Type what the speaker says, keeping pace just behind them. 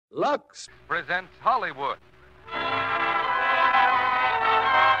Lux presents Hollywood.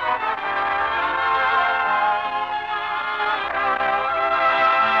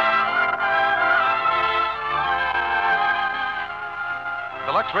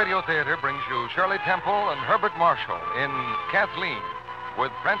 The Lux Radio Theater brings you Shirley Temple and Herbert Marshall in Kathleen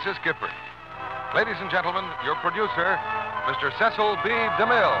with Francis Gifford. Ladies and gentlemen, your producer, Mr. Cecil B.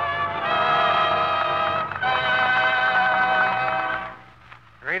 DeMille.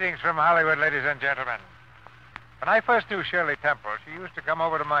 Greetings from Hollywood, ladies and gentlemen. When I first knew Shirley Temple, she used to come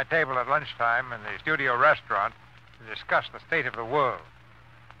over to my table at lunchtime in the studio restaurant to discuss the state of the world.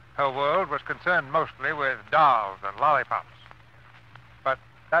 Her world was concerned mostly with dolls and lollipops. But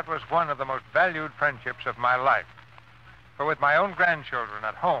that was one of the most valued friendships of my life. For with my own grandchildren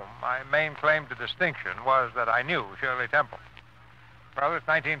at home, my main claim to distinction was that I knew Shirley Temple. Well, it's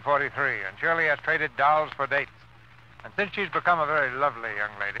 1943, and Shirley has traded dolls for dates. And since she's become a very lovely young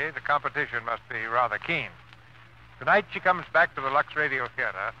lady, the competition must be rather keen. Tonight she comes back to the Lux Radio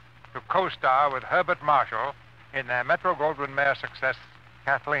Theater to co-star with Herbert Marshall in their Metro-Goldwyn-Mayer success,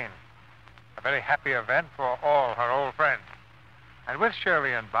 Kathleen. A very happy event for all her old friends. And with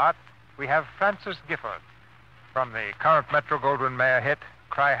Shirley and Bart, we have Francis Gifford from the current Metro-Goldwyn-Mayer hit,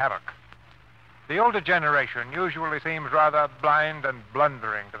 Cry Havoc. The older generation usually seems rather blind and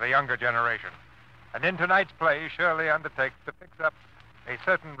blundering to the younger generation. And in tonight's play, Shirley undertakes to fix up a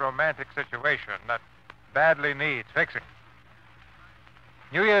certain romantic situation that badly needs fixing.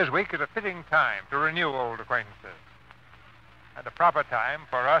 New Year's week is a fitting time to renew old acquaintances, and a proper time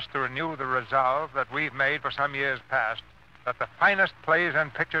for us to renew the resolve that we've made for some years past that the finest plays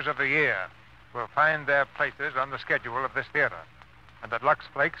and pictures of the year will find their places on the schedule of this theater, and that Lux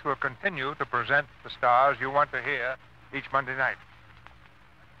Flakes will continue to present the stars you want to hear each Monday night.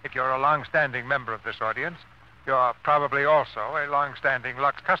 If you're a long-standing member of this audience, you're probably also a long-standing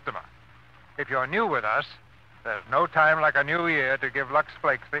Lux customer. If you're new with us, there's no time like a new year to give Lux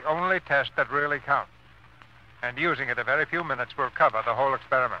Flakes the only test that really counts. And using it a very few minutes will cover the whole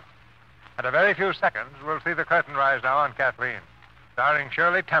experiment. In a very few seconds, we'll see the curtain rise now on Kathleen, starring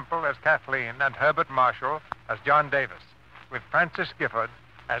Shirley Temple as Kathleen and Herbert Marshall as John Davis, with Francis Gifford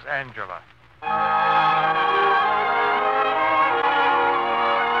as Angela.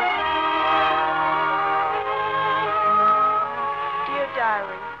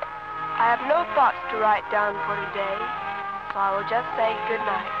 Diary, I have no thoughts to write down for today, so I will just say good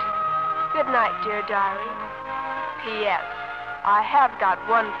night. Good night, dear diary. P.S. I have got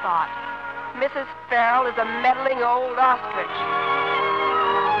one thought. Mrs. Farrell is a meddling old ostrich.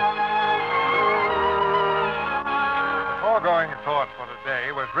 The foregoing thought for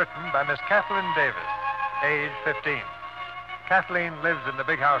today was written by Miss Kathleen Davis, age 15. Kathleen lives in the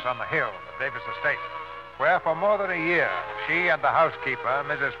big house on the hill, the Davis estate, where for more than a year, she and the housekeeper,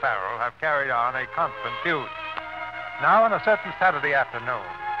 Mrs. Farrell, have carried on a constant feud. Now, on a certain Saturday afternoon,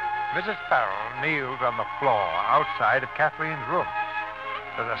 Mrs. Farrell kneels on the floor outside of Kathleen's room.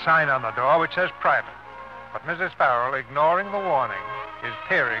 There's a sign on the door which says private, but Mrs. Farrell, ignoring the warning, is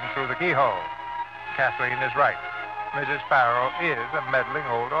peering through the keyhole. Kathleen is right. Mrs. Farrell is a meddling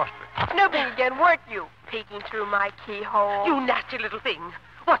old ostrich. Snooping again, weren't you? Peeking through my keyhole. You nasty little thing.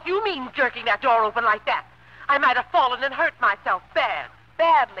 What do you mean jerking that door open like that? I might have fallen and hurt myself bad.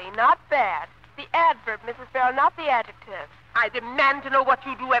 Badly, not bad. The adverb, Mrs. Farrell, not the adjective. I demand to know what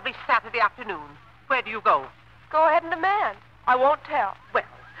you do every Saturday afternoon. Where do you go? Go ahead and demand. I won't tell. Well,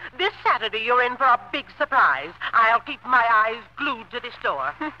 this Saturday you're in for a big surprise. I'll keep my eyes glued to this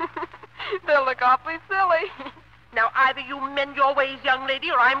door. They'll look awfully silly. Now, either you mend your ways, young lady,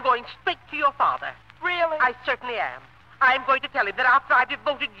 or I'm going straight to your father. Really? I certainly am. I'm going to tell him that after I've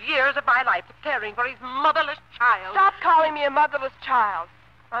devoted years of my life to caring for his motherless child... Stop calling me a motherless child.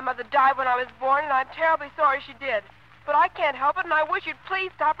 My mother died when I was born, and I'm terribly sorry she did. But I can't help it, and I wish you'd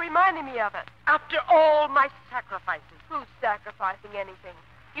please stop reminding me of it. After all my sacrifices. Who's sacrificing anything?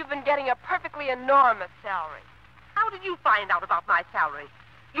 You've been getting a perfectly enormous salary. How did you find out about my salary?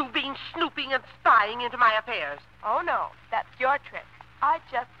 You've been snooping and spying into my affairs. Oh, no. That's your trick. I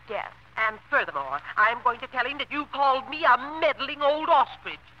just guessed. And furthermore, I'm going to tell him that you called me a meddling old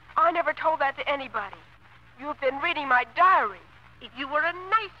ostrich. I never told that to anybody. You've been reading my diary. If you were a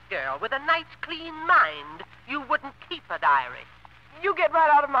nice girl with a nice, clean mind, you wouldn't keep a diary. You get right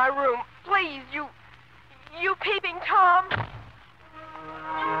out of my room. Please, you peeping Tom. Dear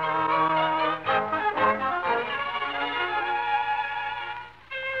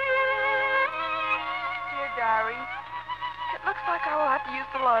diary, it looks like I will have to use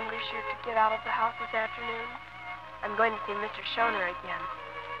the laundry chute to get out of the house this afternoon. I'm going to see Mr. Schoner again.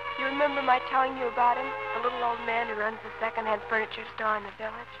 You remember my telling you about him? The little old man who runs the second-hand furniture store in the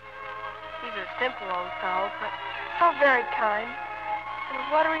village? He's a simple old fellow, but so very kind. And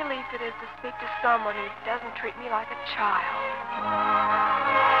what a relief it is to speak to someone who doesn't treat me like a child.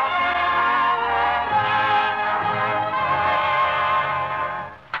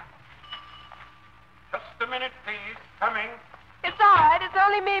 Just a minute, please. Coming. It's all right. It's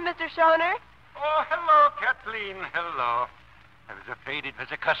only me, Mr. Schoner. Oh, hello, Kathleen. Hello. I was afraid it was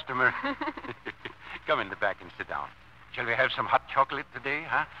a customer. Come in the back and sit down. Shall we have some hot chocolate today,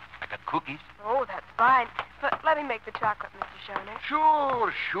 huh? I got cookies. Oh, that's fine. But let me make the chocolate, Mr.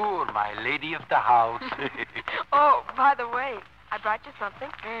 Schoner. Sure, my lady of the house. Oh, by the way, I brought you something.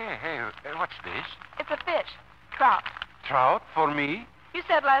 Hey, what's this? It's a fish. Trout. Trout for me? You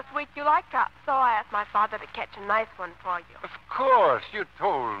said last week you liked trout, so I asked my father to catch a nice one for you. Of course, you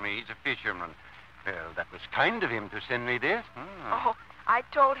told me he's a fisherman. Well, that was kind of him to send me this. Oh, I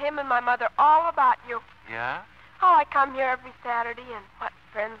told him and my mother all about you. Yeah? How I come here every Saturday and what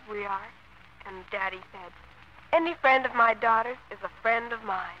friends we are. And Daddy said, any friend of my daughter's is a friend of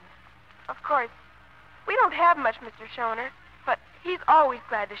mine. Of course, we don't have much, Mr. Schoner, but he's always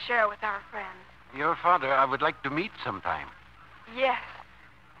glad to share with our friends. Your father, I would like to meet sometime. Yes.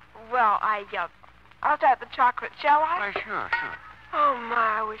 Well, I'll start the chocolate, shall I? Why, sure. Oh,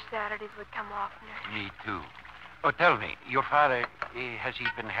 my, I wish Saturdays would come oftener. Me too. Oh, tell me, your father, has he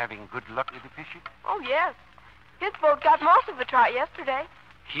been having good luck with the fishing? Oh, yes. His boat got most of the trout yesterday.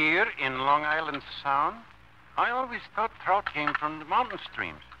 Here in Long Island Sound? I always thought trout came from the mountain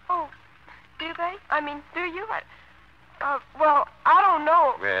streams. Oh, do they? Do you? Well, I don't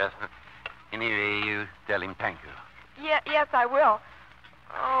know. Well, anyway, you tell him thank you. Yes, I will.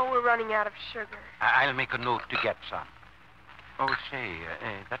 Oh, we're running out of sugar. I'll make a note to get some. Oh, say,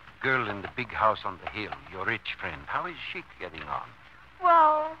 that girl in the big house on the hill, your rich friend, how is she getting on?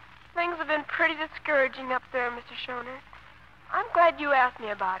 Well, things have been pretty discouraging up there, Mr. Schoner. I'm glad you asked me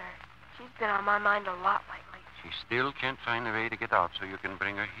about her. She's been on my mind a lot lately. She still can't find a way to get out so you can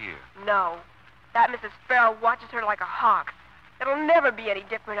bring her here. No. That Mrs. Farrell watches her like a hawk. It'll never be any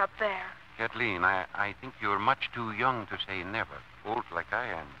different up there. Kathleen, I think you're much too young to say never. Old like I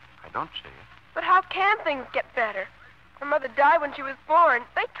am. I don't say it. But how can things get better? Her mother died when she was born.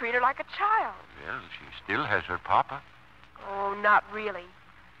 They treat her like a child. Well, she still has her papa. Oh, not really.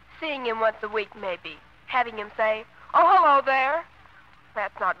 Seeing him once a week, maybe. Having him say, oh, hello there.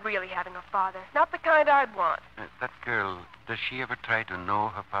 That's not really having a father. Not the kind I'd want. That girl, does she ever try to know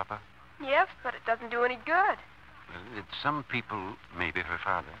her papa? Yes, but it doesn't do any good. Well, it's some people, maybe her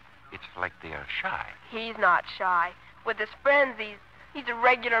father, it's like they are shy. He's not shy. With his friends, he's a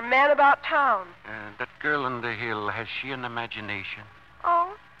regular man about town. That girl on the hill, has she an imagination?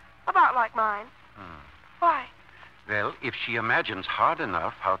 Oh, about like mine. Why? Well, if she imagines hard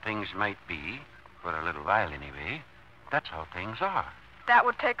enough how things might be, for a little while anyway, that's how things are. That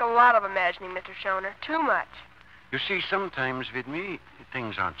would take a lot of imagining, Mr. Schoner. Too much. You see, sometimes with me,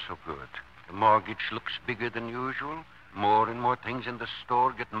 things aren't so good. The mortgage looks bigger than usual. More and more things in the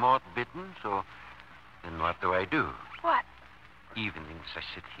store get moth-bitten, so then what do? What? Evenings, I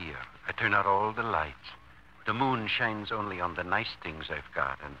sit here. I turn out all the lights. The moon shines only on the nice things I've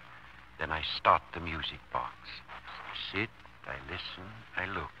got, and then I start the music box. I sit, I listen, I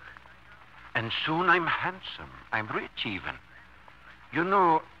look. And soon I'm handsome. I'm rich, even. You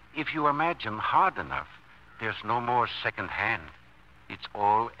know, if you imagine hard enough, there's no more second-hand. It's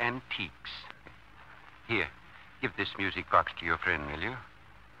all antiques. Here, give this music box to your friend, will you?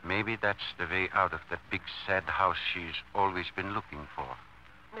 Maybe that's the way out of that big, sad house she's always been looking for.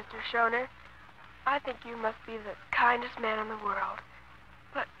 Mr. Schoner, I think you must be the kindest man in the world.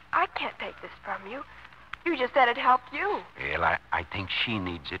 But I can't take this from you. You just said it helped you. Well, I think she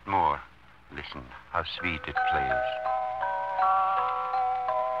needs it more. Listen, how sweet it plays.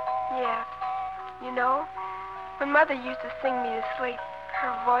 Yes. You know, when Mother used to sing me to sleep,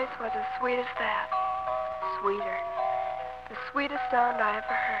 her voice was as sweet as that. Sweeter. The sweetest sound I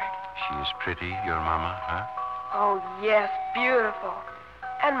ever heard. She is pretty, your mama, huh? Oh, yes, beautiful.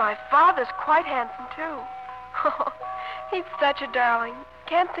 And my father's quite handsome, too. Oh, he's such a darling.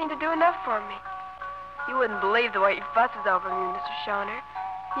 Can't seem to do enough for me. You wouldn't believe the way he fusses over me, Mr. Schoner.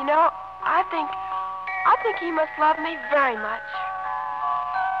 You know, I think he must love me very much.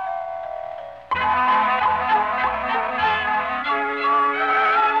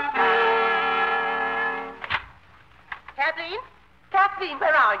 Kathleen,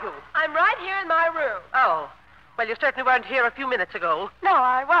 where are you? I'm right here in my room. Oh, well, you certainly weren't here a few minutes ago. No,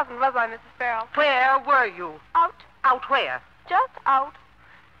 I wasn't, was I, Mrs. Farrell? Where were you? Out. Out where? Just out.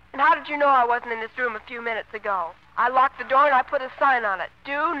 And how did you know I wasn't in this room a few minutes ago? I locked the door and I put a sign on it.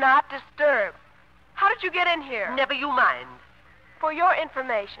 Do not disturb. How did you get in here? Never you mind. For your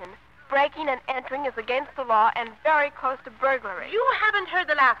information, breaking and entering is against the law and very close to burglary. You haven't heard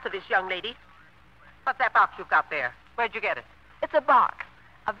the last of this, young lady. What's that box you've got there? Where'd you get it? It's a box.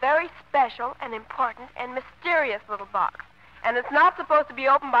 A very special and important and mysterious little box. And it's not supposed to be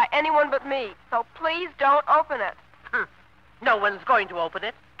opened by anyone but me. So please don't open it. No one's going to open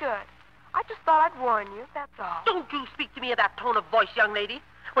it. Good. I just thought I'd warn you, that's all. Don't you speak to me in that tone of voice, young lady.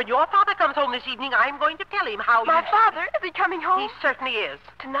 When your father comes home this evening, I'm going to tell him how My father? Is he coming home? He certainly is.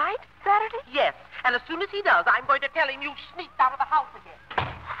 Tonight? Saturday? Yes, and as soon as he does, I'm going to tell him you sneaked out of the house again.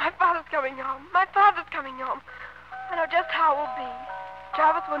 My father's coming home. My father's coming home. I know just how it will be.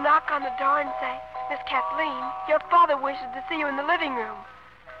 Jarvis will knock on the door and say, Miss Kathleen, your father wishes to see you in the living room.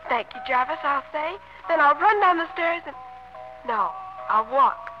 Thank you, Jarvis, I'll say. Then I'll run down the stairs and... No, I'll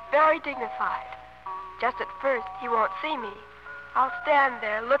walk, very dignified. Just at first, he won't see me. I'll stand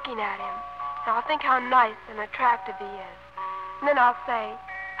there looking at him, and I'll think how nice and attractive he is. And then I'll say,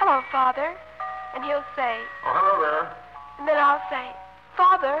 hello, Father. And he'll say... Oh, hello there. And then I'll say,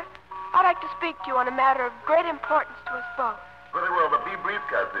 Father, I'd like to speak to you on a matter of great importance to us both. Very well, but be brief,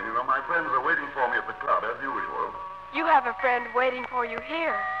 Kathleen. You know, my friends are waiting for me at the club, as usual. You have a friend waiting for you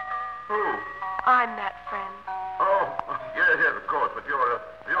here. Who? I'm that friend. Oh, yes, of course, but you're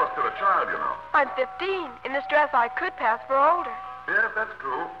still a child, you know. I'm 15. In this dress, I could pass for older. Yes, that's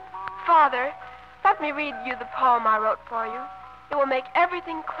true. Father, let me read you the poem I wrote for you. It will make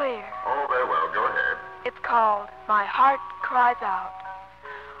everything clear. Oh, very well, go ahead. It's called My Heart Cries Out.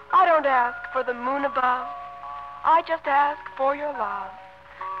 I don't ask for the moon above. I just ask for your love.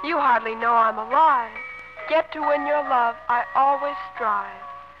 You hardly know I'm alive. Yet to win your love, I always strive.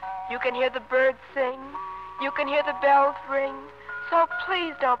 You can hear the birds sing. You can hear the bells ring. So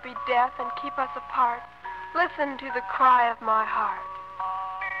please don't be deaf and keep us apart. Listen to the cry of my heart.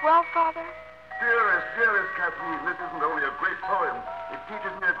 Well, Father? Dearest Kathleen, this isn't only a great poem. It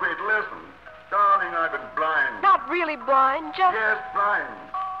teaches me a great lesson. Darling, I've been blind. Not really blind, just... Yes, blind.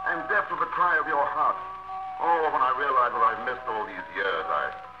 And deaf to the cry of your heart. Oh, when I realize what I've missed all these years,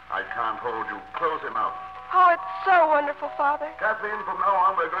 I can't hold you close enough. Oh, it's so wonderful, Father. Kathleen, from now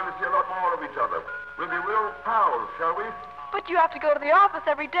on, we're going to see a lot more of each other. We'll be real pals, shall we? But you have to go to the office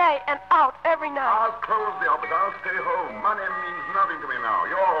every day and out every night. I'll close the office. I'll stay home. Money means nothing to me now.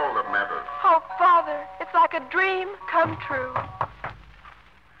 You're all that matters. Oh, Father, it's like a dream come true.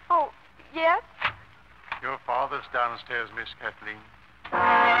 Oh, yes? Your father's downstairs, Miss Kathleen.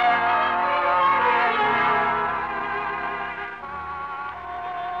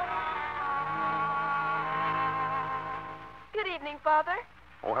 Good evening, Father.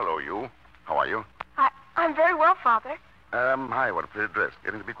 Oh, hello, you. How are you? I'm very well, Father. Hi, what a pretty dress.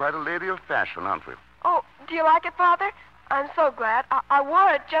 Getting to be quite a lady of fashion, aren't we? Oh, do you like it, Father? I'm so glad. I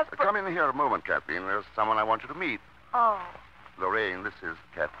wore it just for... Come in here a moment, Kathleen. There's someone I want you to meet. Oh. Lorraine, this is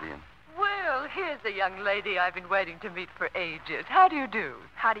Kathleen. Well, here's a young lady I've been waiting to meet for ages. How do you do?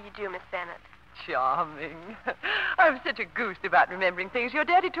 How do you do, Miss Bennett? Charming. I'm such a goose about remembering things. Your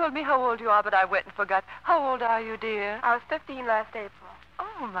daddy told me how old you are, but I went and forgot. How old are you, dear? I was 15 last April.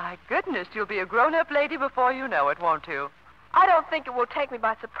 Oh, my goodness. You'll be a grown-up lady before you know it, won't you? I don't think it will take me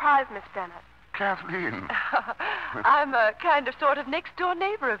by surprise, Miss Bennett. Kathleen. I'm a kind of sort of next-door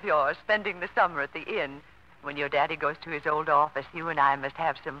neighbor of yours, spending the summer at the inn. When your daddy goes to his old office, you and I must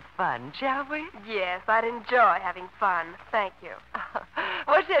have some fun, shall we? Yes, I'd enjoy having fun. Thank you.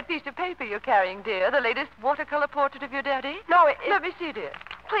 What's that piece of paper you're carrying, dear? The latest watercolor portrait of your daddy? No, Let me see, dear.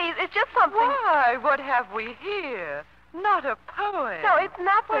 Please, it's just something... Why, what have we here? Not a poem. No, it's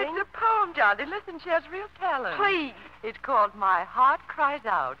nothing. Well, it's a poem, darling. Listen, she has real talent. Please. It's called My Heart Cries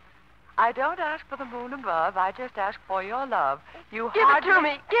Out. I don't ask for the moon above. I just ask for your love. Give it to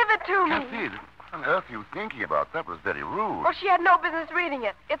me. Give it to me. Kathleen, what on earth are you thinking about? That was very rude. Well, she had no business reading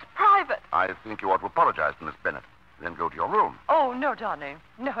it. It's private. I think you ought to apologize to Miss Bennett. Then go to your room. Oh, no, darling.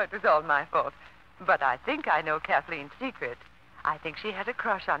 No, it was all my fault. But I think I know Kathleen's secret. I think she has a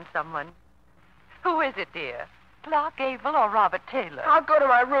crush on someone. Who is it, dear? Clark Gable or Robert Taylor? I'll go to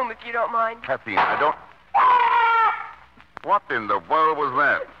my room if you don't mind. Kathleen, I don't... What in the world was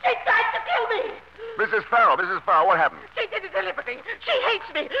that? She tried to kill me. Mrs. Farrell, what happened? She did it deliberately. She hates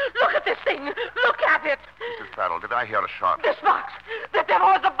me. Look at this thing. Look at it. Mrs. Farrell, did I hear a shot? This box. There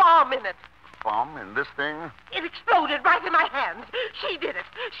was a bomb in it. Bomb in this thing? It exploded right in my hands. She did it.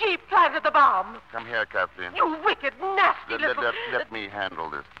 She planted the bomb. Come here, Kathleen. You wicked, nasty little... Let me handle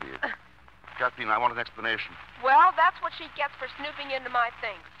this, please. Kathleen, I want an explanation. Well, that's what she gets for snooping into my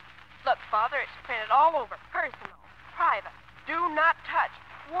things. Look, Father, it's printed all over. Personal. Private. Do not touch.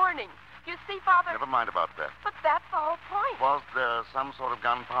 warning. You see, Father... Never mind about that. But that's the whole point. Was there some sort of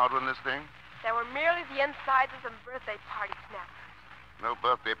gunpowder in this thing? There were merely the insides of some birthday party snappers. No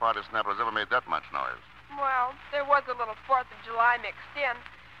birthday party snapper has ever made that much noise. Well, there was a little 4th of July mixed in,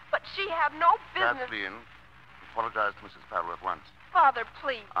 but she had no business... Kathleen, apologize to Mrs. Farrell at once. Father,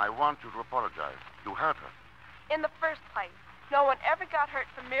 please. I want you to apologize. You hurt her. In the first place, no one ever got hurt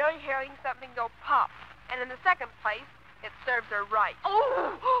from merely hearing something go pop. And in the second place, it serves her right.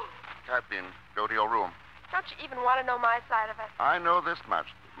 Oh! Kathleen, go to your room. Don't you even want to know my side of it? I know this much.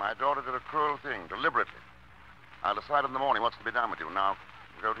 My daughter did a cruel thing, deliberately. I'll decide in the morning what's to be done with you. Now,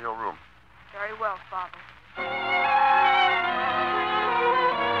 go to your room. Very well, Father. I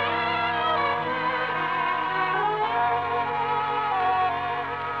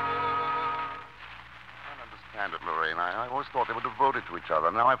don't understand it, Lorraine. I always thought they were devoted to each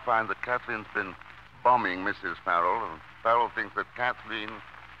other. Now I find that Kathleen's been bombing Mrs. Farrell, and Farrell thinks that Kathleen...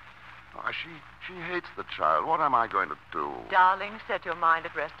 Oh, she hates the child. What am I going to do? Darling, set your mind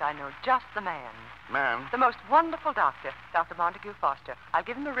at rest. I know just the man. Man? The most wonderful doctor, Dr. Montague Foster. I'll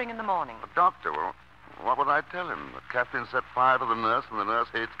give him a ring in the morning. A doctor? Well, what would I tell him? That Kathleen set fire to the nurse and the nurse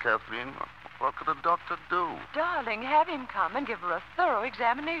hates Kathleen? What could a doctor do? Darling, have him come and give her a thorough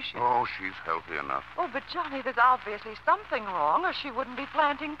examination. Oh, she's healthy enough. Oh, but Johnny, there's obviously something wrong, or she wouldn't be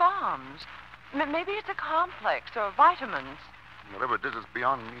planting bombs. Maybe it's a complex or vitamins. Whatever it is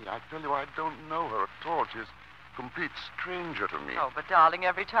beyond me. I tell you, I don't know her at all. She's a complete stranger to me. Oh, but darling,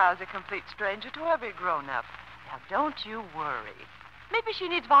 every child's a complete stranger to every grown-up. Now, don't you worry. Maybe she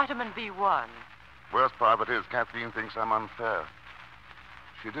needs vitamin B1. Worst part of it is Kathleen thinks I'm unfair.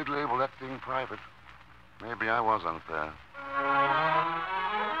 She did label that thing private. Maybe I was unfair.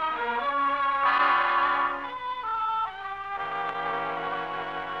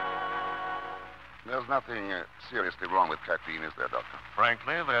 There's nothing seriously wrong with Kathleen, is there, Doctor?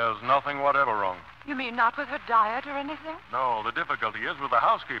 Frankly, there's nothing whatever wrong. You mean not with her diet or anything? No, the difficulty is with the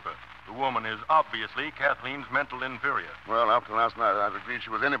housekeeper. The woman is obviously Kathleen's mental inferior. Well, after last night, I'd agreed she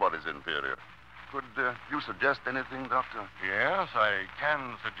was anybody's inferior. Could you suggest anything, Doctor? Yes, I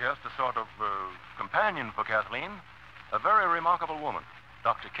can suggest a sort of companion for Kathleen. A very remarkable woman,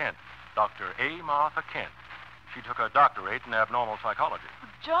 Dr. Kent. Dr. A. Martha Kent. She took her doctorate in abnormal psychology.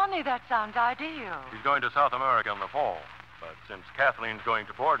 Johnny, that sounds ideal. She's going to South America in the fall. But since Kathleen's going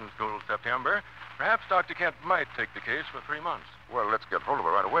to boarding school in September, perhaps Dr. Kent might take the case for 3 months. Well, let's get hold of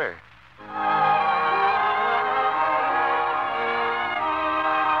her right away.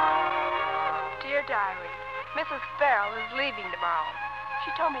 Dear Diary, Mrs. Farrell is leaving tomorrow.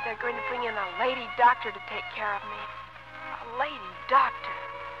 She told me they're going to bring in a lady doctor to take care of me. A lady doctor.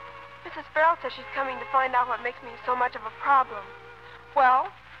 Mrs. Farrell says she's coming to find out what makes me so much of a problem.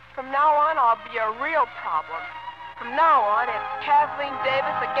 Well, from now on, I'll be a real problem. From now on, it's Kathleen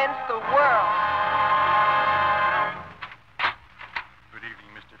Davis against the world. Good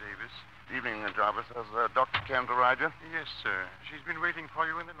evening, Mr. Davis. Evening, Jarvis. Has Dr. Kent arrived yet? Yes, sir. She's been waiting for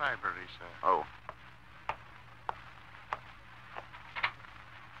you in the library, sir. Oh.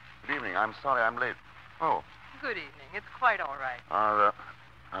 Good evening. I'm sorry I'm late. Oh. Good evening. It's quite all right.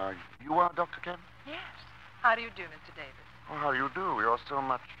 You are Dr. Kent? Yes. How do you do, Mr. Davis? Oh, how do you do? You're so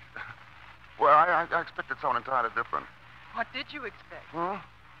much... Well, I expected someone entirely different. What did you expect? Hmm?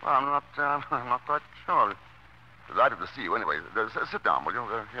 Well, I'm not quite sure. Delighted to see you anyway. Sit down, will you?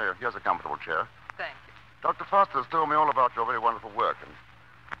 Here's a comfortable chair. Thank you. Dr. Foster's told me all about your very wonderful work, and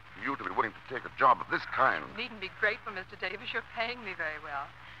for you to be willing to take a job of this kind. You needn't be grateful, Mr. Davis. You're paying me very well.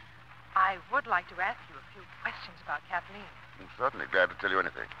 I would like to ask you a few questions about Kathleen. I'm certainly glad to tell you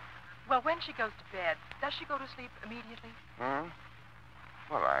anything. Well, when she goes to bed, does she go to sleep immediately? Hmm?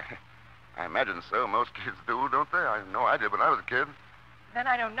 Well, I imagine so. Most kids do, don't they? I know I did when I was a kid. Then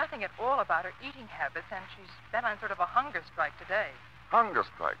I know nothing at all about her eating habits, and she's been on sort of a hunger strike today. Hunger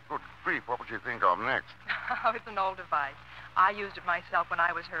strike? Good grief, what would she think of next? Oh, it's an old device. I used it myself when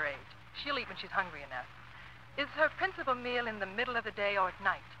I was her age. She'll eat when she's hungry enough. Is her principal meal in the middle of the day or at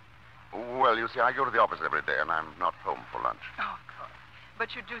night? Well, you see, I go to the office every day, and I'm not home for lunch. Oh, of course.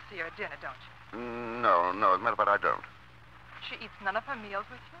 But you do see her at dinner, don't you? No. As a matter of fact, I don't. She eats none of her meals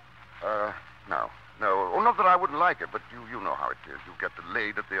with you? No. Oh, not that I wouldn't like it, but you know how it is. You get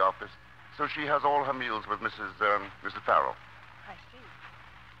delayed at the office. So she has all her meals with Mrs. Farrell. I see.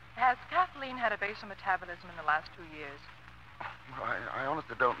 Has Kathleen had a basal metabolism in the last 2 years? I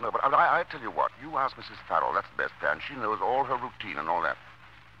honestly don't know, but I tell you what. You ask Mrs. Farrell. That's the best plan. She knows all her routine and all that.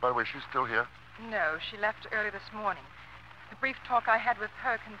 By the way, she's still here? No, she left early this morning. The brief talk I had with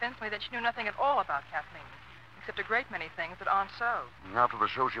her convinced me that she knew nothing at all about Kathleen, except a great many things that aren't so. After the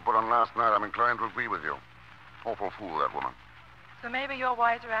show she put on last night, I'm inclined to agree with you. Awful fool, that woman. So maybe you're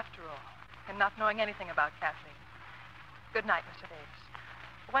wiser after all, in not knowing anything about Kathleen. Good night, Mr. Davis.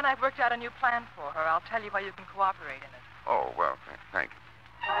 When I've worked out a new plan for her, I'll tell you how you can cooperate in it. Oh, well, thank you.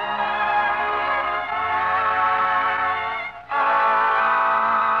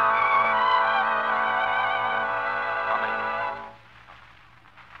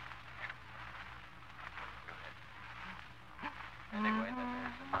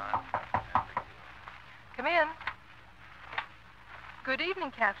 Come in. Good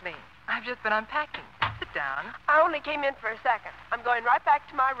evening, Kathleen. I've just been unpacking. Sit down. I only came in for a second. I'm going right back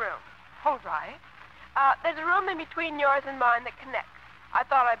to my room. All right. There's a room in between yours and mine that connects. I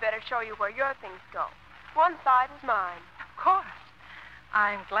thought I'd better show you where your things go. One side is mine. Of course.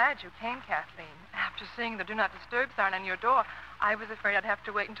 I'm glad you came, Kathleen. After seeing the Do Not Disturb sign on your door, I was afraid I'd have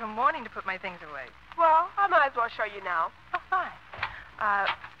to wait until morning to put my things away. Well, I might as well show you now. Oh, fine.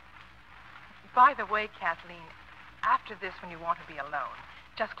 By the way, Kathleen, after this, when you want to be alone,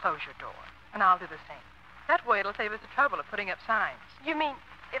 just close your door, and I'll do the same. That way it'll save us the trouble of putting up signs. You mean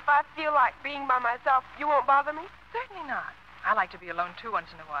if I feel like being by myself, you won't bother me? Certainly not. I like to be alone, too,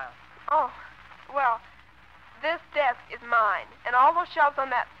 once in a while. Oh, well, this desk is mine, and all those shelves on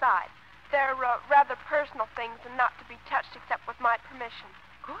that side, they're rather personal things and not to be touched except with my permission.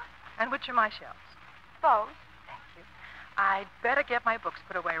 Good. And which are my shelves? Those. Thank you. I'd better get my books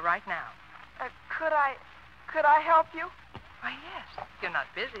put away right now. Could I help you? Why, yes. You're not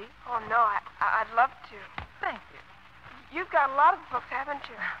busy. Oh, no, I'd love to. Thank you. You've got a lot of books, haven't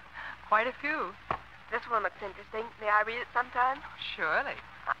you? Quite a few. This one looks interesting. May I read it sometime? Surely.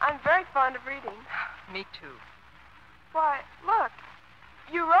 I'm very fond of reading. Me, too. Why, look.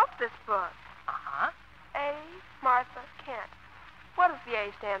 You wrote this book. Uh-huh. A. Martha Kent. What does the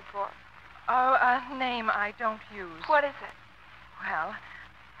A stand for? Oh, a name I don't use. What is it? Well,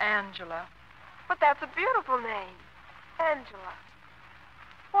 Angela. But that's a beautiful name. Angela.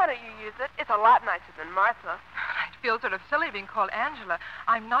 Why don't you use it? It's a lot nicer than Martha. I'd feel sort of silly being called Angela.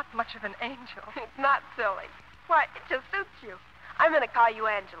 I'm not much of an angel. It's not silly. Why, it just suits you. I'm going to call you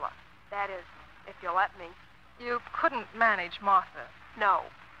Angela. That is, if you'll let me. You couldn't manage Martha. No.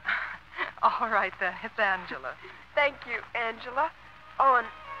 All right, then. It's Angela. Thank you, Angela. Oh, and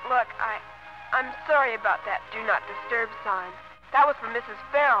look, I'm sorry about that Do Not Disturb sign. That was for Mrs.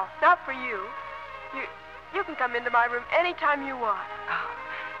 Farrell, not for you. You can come into my room anytime you want. Oh,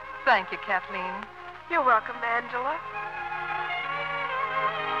 thank you, Kathleen. You're welcome, Angela.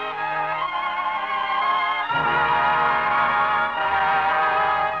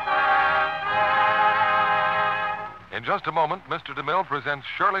 In just a moment, Mr. DeMille presents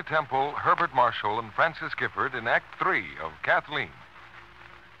Shirley Temple, Herbert Marshall, and Francis Gifford in Act 3 of Kathleen.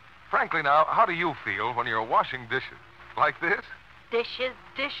 Frankly now, how do you feel when you're washing dishes? Like this? Dishes,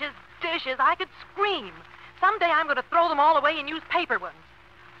 dishes, dishes. I could scream. Someday I'm going to throw them all away and use paper ones.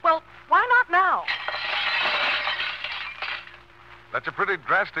 Well, why not now? That's a pretty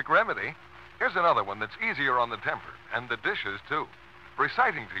drastic remedy. Here's another one that's easier on the temper, and the dishes, too.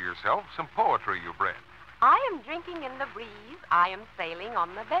 Reciting to yourself some poetry you've read. I am drinking in the breeze. I am sailing on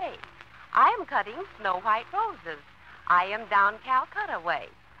the bay. I am cutting snow-white roses. I am down Calcutta way.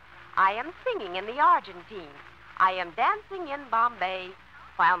 I am singing in the Argentine. I am dancing in Bombay.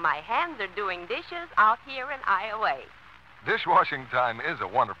 While my hands are doing dishes out here in Iowa. Dishwashing time is a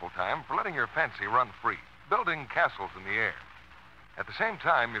wonderful time for letting your fancy run free, building castles in the air. At the same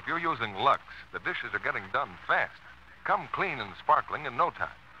time, if you're using Lux, the dishes are getting done fast. Come clean and sparkling in no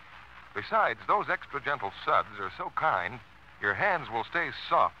time. Besides, those extra gentle suds are so kind, your hands will stay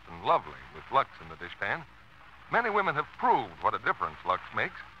soft and lovely with Lux in the dishpan. Many women have proved what a difference Lux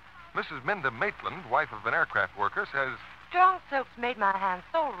makes. Mrs. Minda Maitland, wife of an aircraft worker, says, Strong soaps made my hands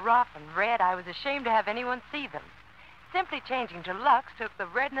so rough and red I was ashamed to have anyone see them. Simply changing to Lux took the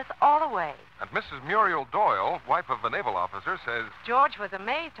redness all away. And Mrs. Muriel Doyle, wife of a naval officer, says, George was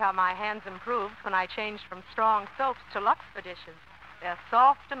amazed how my hands improved when I changed from strong soaps to Lux for dishes. They're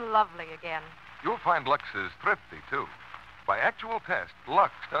soft and lovely again. You'll find Lux is thrifty, too. By actual test,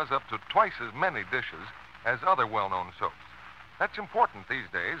 Lux does up to twice as many dishes as other well-known soaps. That's important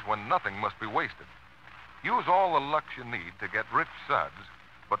these days when nothing must be wasted. Use all the Lux you need to get rich suds,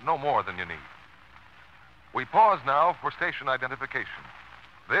 but no more than you need. We pause now for station identification.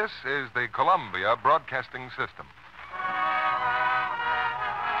 This is the Columbia Broadcasting System.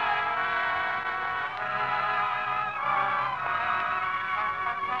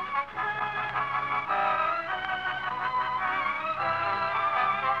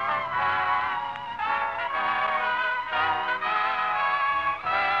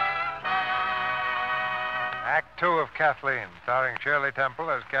 Act 2 of Kathleen, starring Shirley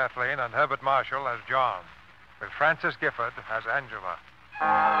Temple as Kathleen and Herbert Marshall as John. with Francis Gifford as Angela.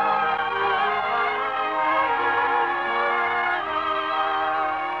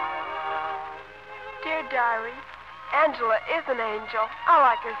 Dear Diary, Angela is an angel. I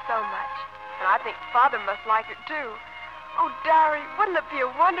like her so much. And I think Father must like her, too. Oh, Diary, wouldn't it be a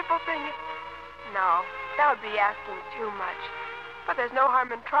wonderful thing if... No, that would be asking too much. But there's no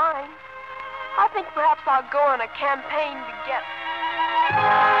harm in trying. I think perhaps I'll go on a campaign to get...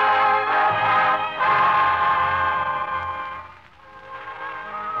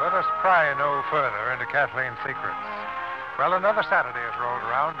 Let us pry no further into Kathleen's secrets. Well, another Saturday has rolled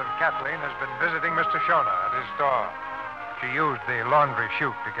around, and Kathleen has been visiting Mr. Shona at his store. She used the laundry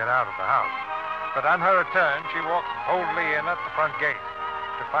chute to get out of the house. But on her return, she walks boldly in at the front gate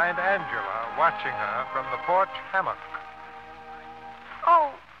to find Angela watching her from the porch hammock.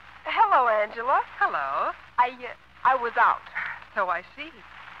 Oh, hello, Angela. Hello. I was out. So I see.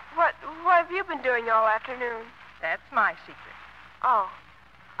 What have you been doing all afternoon? That's my secret. Oh,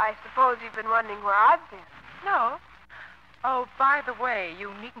 I suppose you've been wondering where I've been. No. Oh, by the way, you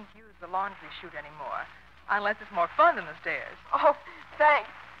needn't use the laundry chute anymore, unless it's more fun than the stairs. Oh, thanks.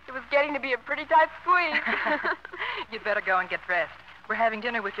 It was getting to be a pretty tight squeeze. You'd better go and get dressed. We're having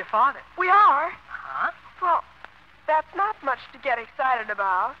dinner with your father. We are? Huh? Well, that's not much to get excited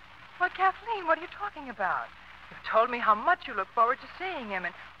about. Well, Kathleen, what are you talking about? You've told me how much you look forward to seeing him,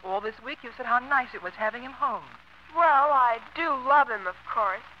 and all this week you said how nice it was having him home. Well, I do love him, of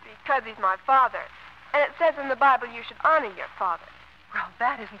course, because he's my father. And it says in the Bible you should honor your father. Well,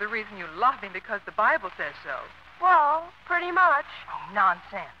 that isn't the reason you love him, because the Bible says so. Well, pretty much. Oh,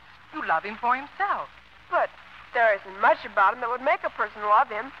 nonsense. You love him for himself. But there isn't much about him that would make a person love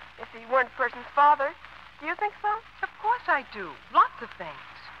him if he weren't a person's father. Do you think so? Of course I do. Lots of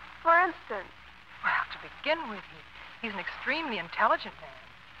things. For instance? Well, to begin with, he's an extremely intelligent man.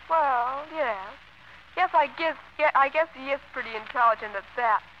 Well, yes. Yes, I guess he is pretty intelligent at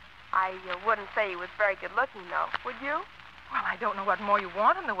that. I wouldn't say he was very good looking, though. Would you? Well, I don't know what more you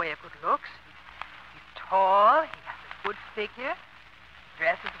want in the way of good looks. He's tall, he has a good figure,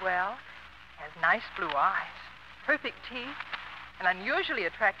 dresses well, has nice blue eyes, perfect teeth, an unusually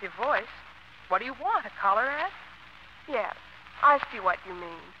attractive voice. What do you want, a collar ad? Yes, I see what you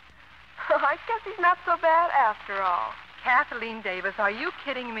mean. I guess he's not so bad after all. Kathleen Davis, are you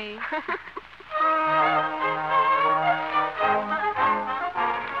kidding me?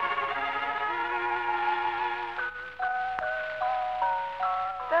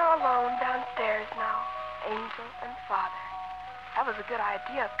 They're alone downstairs now, Angel and Father. That was a good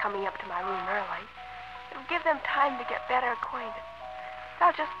idea, coming up to my room early. It'll give them time to get better acquainted.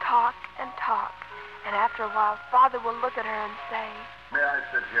 They'll just talk and talk, and after a while, Father will look at her and say... May I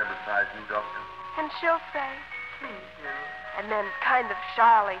sit here beside you, Doctor? And she'll say... Please do. And then, kind of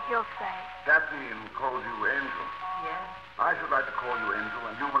shyly, he'll say... Kathleen calls you Angel. Yes, I should like to call you Angel,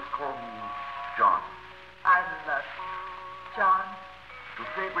 and you must call me John. I love you. John. To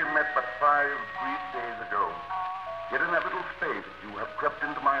think we met but 5 brief days ago. Yet in that little space, you have crept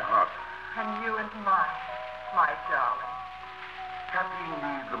into my heart. And you and mine, my darling. Kathleen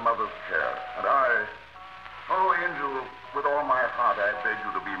needs a mother's care, and I... Oh, Angel, with all my heart, I beg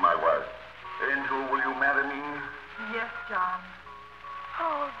you to be my wife. Angel, will you marry me? Yes, John.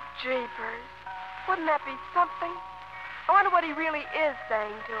 Oh, jeepers. Wouldn't that be something? I wonder what he really is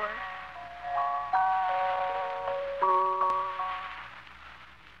saying to her.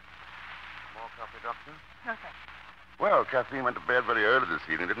 More coffee, Doctor? No, thanks. Well, Kathleen went to bed very early this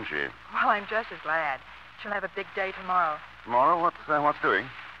evening, didn't she? Well, I'm just as glad. She'll have a big day tomorrow. Tomorrow? What's doing?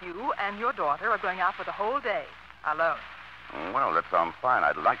 You and your daughter are going out for the whole day, alone. Well, that sounds fine.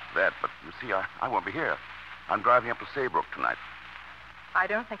 I'd like that, but you see, I won't be here. I'm driving up to Saybrook tonight. I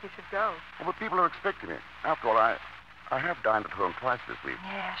don't think you should go. Well, but people are expecting me. After all, I have dined at home twice this week.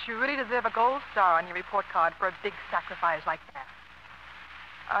 Yes, you really deserve a gold star on your report card for a big sacrifice like that.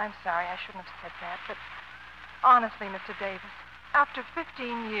 I'm sorry, I shouldn't have said that, but honestly, Mr. Davis, after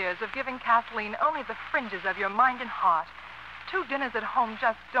 15 years of giving Kathleen only the fringes of your mind and heart, 2 dinners at home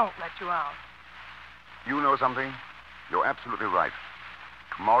just don't let you out. You know something? You're absolutely right.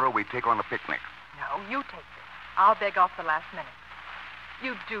 Tomorrow we take on a picnic. No, you take this. I'll beg off the last minute.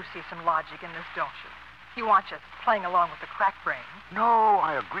 You do see some logic in this, don't you? You aren't just playing along with the crack brain. No,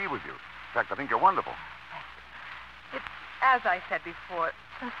 I agree with you. In fact, I think you're wonderful. It's, as I said before,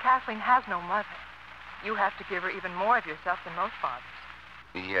 since Kathleen has no mother, you have to give her even more of yourself than most fathers.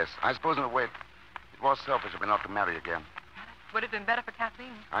 Yes, I suppose in a way it was selfish of me not to marry again. Would have been better for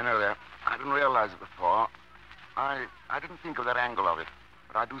Kathleen. I know that. I didn't realize it before. I didn't think of that angle of it,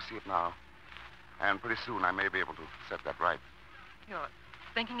 but I do see it now. And pretty soon I may be able to set that right. You're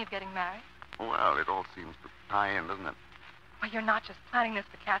thinking of getting married? Well, it all seems to tie in, doesn't it? Well, you're not just planning this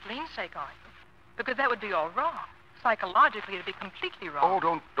for Kathleen's sake, are you? Because that would be all wrong. Psychologically, it'd be completely Oh,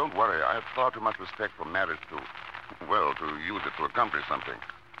 wrong. don't worry. I have far too much respect for marriage to use it to accomplish something.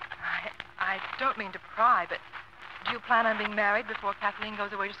 I don't mean to pry, but do you plan on being married before Kathleen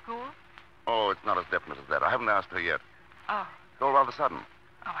goes away to school? Oh, it's not as definite as that. I haven't asked her yet. Oh. It's all rather sudden.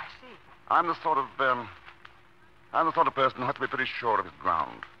 Oh, I see. I'm the sort of person who has to be pretty sure of his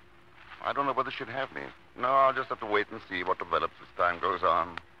ground. I don't know whether she'd have me. No, I'll just have to wait and see what develops as time goes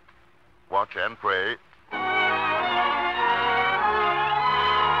on. Watch and pray.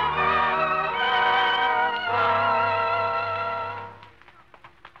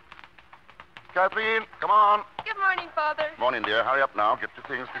 Kathleen, come on. Good morning, Father. Morning, dear. Hurry up now. Get your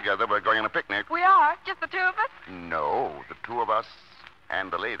things together. We're going on a picnic. We are? Just the two of us? No, the two of us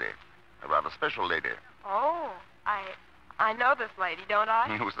and a lady. A rather special lady. Oh, I know this lady, don't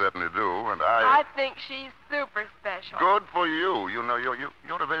I? You certainly do, and I think she's super special. Good for you. You know,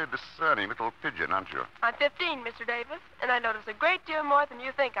 you're a very discerning little pigeon, aren't you? I'm 15, Mr. Davis, and I notice a great deal more than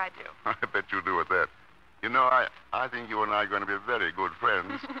you think I do. I bet you do at that. You know, I think you and I are going to be very good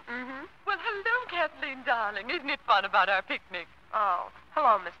friends. Mm-hmm. Well, hello, Kathleen, darling. Isn't it fun about our picnic? Oh,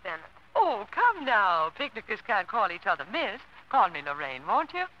 hello, Miss Bennett. Oh, come now. Picnickers can't call each other miss. Call me Lorraine,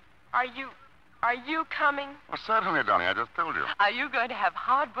 won't you? Are you coming? Well, certainly, Donnie. I just told you. Are you going to have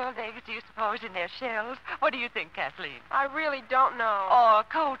hard-boiled eggs, do you suppose, in their shells? What do you think, Kathleen? I really don't know. Or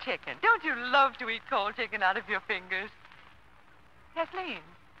cold chicken. Don't you love to eat cold chicken out of your fingers? Kathleen.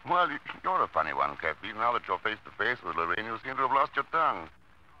 Well, you're a funny one, Kathleen. Now that you're face to face with Lorraine, you seem to have lost your tongue.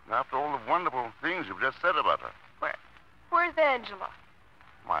 After all the wonderful things you've just said about her. Where's Angela?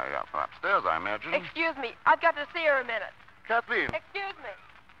 Why, upstairs, I imagine. Excuse me. I've got to see her a minute. Kathleen. Excuse me.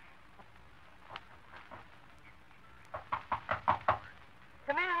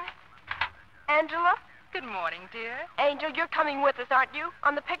 Come in. Angela? Good morning, dear. Angel, you're coming with us, aren't you?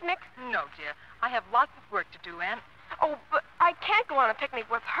 On the picnic? No, dear. I have lots of work to do, Aunt. Oh, but I can't go on a picnic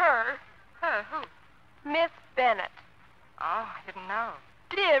with her. Her? Who? Miss Bennett. Oh, I didn't know.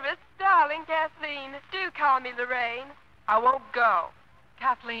 Dearest, darling Kathleen, do call me Lorraine. I won't go.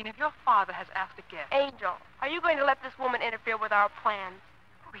 Kathleen, if your father has asked a guest... Angel, are you going to let this woman interfere with our plans?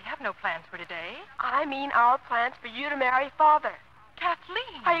 We have no plans for today. I mean our plans for you to marry Father.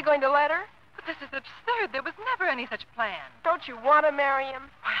 Kathleen! Are you going to let her? But this is absurd. There was never any such plan. Don't you want to marry him?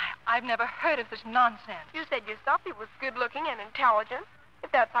 I've never heard of such nonsense. You said yourself he was good-looking and intelligent.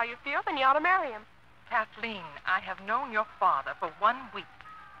 If that's how you feel, then you ought to marry him. Kathleen, I have known your father for 1 week.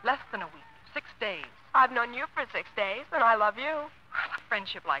 Less than a week. 6 days. I've known you for 6 days, and I love you. A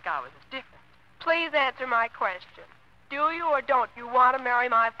friendship like ours is different. Please answer my question. Do you or don't you want to marry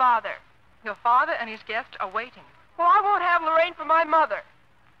my father? Your father and his guest are waiting. Well, I won't have Lorraine for my mother.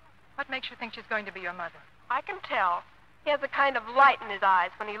 What makes you think she's going to be your mother? I can tell. He has a kind of light in his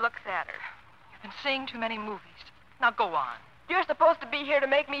eyes when he looks at her. You've been seeing too many movies. Now go on. You're supposed to be here to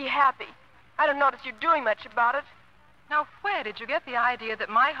make me happy. I don't notice you doing much about it. Now, where did you get the idea that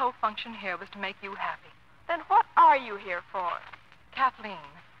my whole function here was to make you happy? Then what are you here for? Kathleen,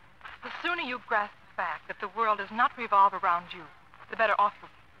 the sooner you grasp the fact that the world does not revolve around you, the better off you'll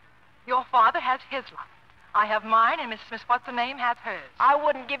be. Your father has his life. I have mine, and Miss What's-her-name has hers. I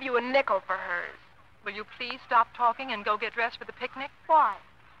wouldn't give you a nickel for hers. Will you please stop talking and go get dressed for the picnic? Why?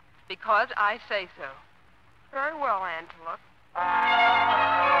 Because I say so. Very well, Angela.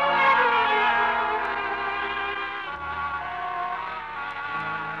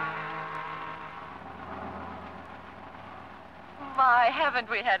 My, haven't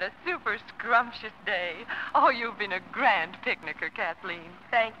we had a super scrumptious day? Oh, you've been a grand picnicker, Kathleen.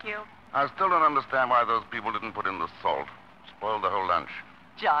 Thank you. I still don't understand why those people didn't put in the salt. Spoiled the whole lunch.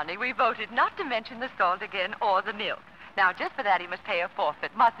 Johnny, we voted not to mention the salt again or the milk. Now, just for that, he must pay a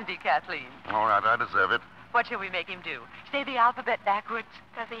forfeit, mustn't he, Kathleen? All right, I deserve it. What shall we make him do? Say the alphabet backwards?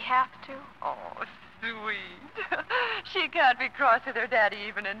 Does he have to? Oh, sweet. She can't be cross with her daddy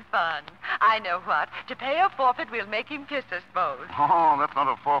even in fun. I know what. To pay a forfeit, we'll make him kiss us both. Oh, that's not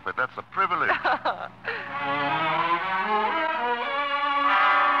a forfeit. That's a privilege.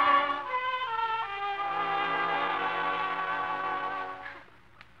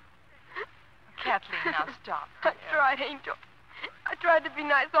 Kathleen, now stop. That's right, Angel. I tried to be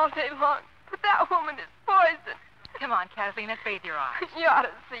nice all day long, but that woman is poison. Come on, Kathleen, let's bathe your eyes. You ought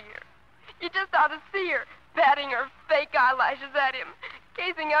to see her. You just ought to see her, batting her fake eyelashes at him,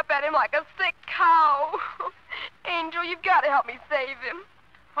 gazing up at him like a sick cow. Angel, you've got to help me save him.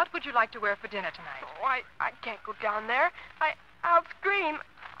 What would you like to wear for dinner tonight? Oh, I can't go down there. I'll scream.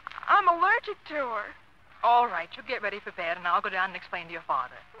 I'm allergic to her. All right, you get ready for bed, and I'll go down and explain to your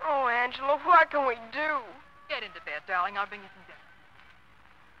father. Oh, Angela, what can we do? Get into bed, darling. I'll bring you some dinner.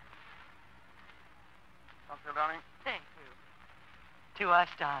 Doctor, darling? Thank you. To us,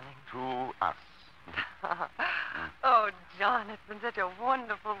 darling. To us. Oh, John, it's been such a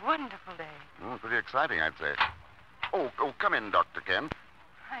wonderful, wonderful day. Pretty exciting, I'd say. Oh, come in, Dr. Kent.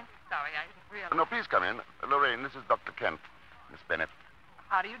 I'm sorry, I didn't realize. No, please come in. Lorraine, this is Dr. Kent. Miss Bennett.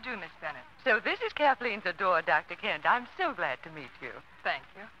 How do you do, Miss Bennett? So this is Kathleen's adored Dr. Kent. I'm so glad to meet you. Thank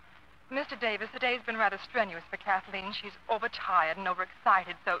you. Mr. Davis, the day's been rather strenuous for Kathleen. She's overtired and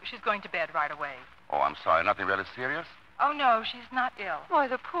overexcited, so she's going to bed right away. Oh, I'm sorry. Nothing really serious? Oh, no, she's not ill. Why,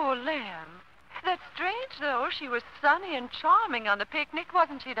 the poor lamb. That's strange, though. She was sunny and charming on the picnic,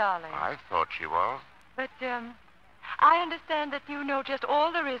 wasn't she, darling? I thought she was. But, I understand that you know just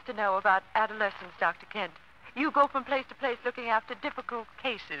all there is to know about adolescence, Dr. Kent. You go from place to place looking after difficult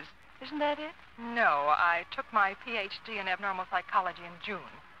cases. Isn't that it? No, I took my Ph.D. in abnormal psychology in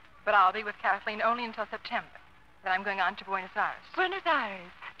June. But I'll be with Kathleen only until September. Then I'm going on to Buenos Aires. Buenos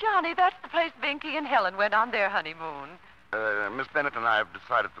Aires. Johnny, that's the place Binky and Helen went on their honeymoon. Miss Bennett and I have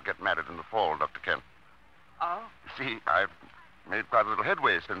decided to get married in the fall, Dr. Kent. Oh? You see, I've made quite a little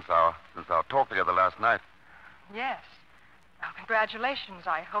headway since our talk together last night. Yes. Well, congratulations.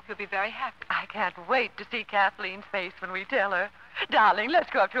 I hope you'll be very happy. I can't wait to see Kathleen's face when we tell her. Darling, let's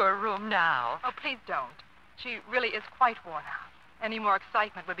go up to her room now. Oh, please don't. She really is quite worn out. Any more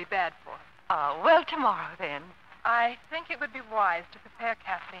excitement would be bad for her. Oh, well, tomorrow, then. I think it would be wise to prepare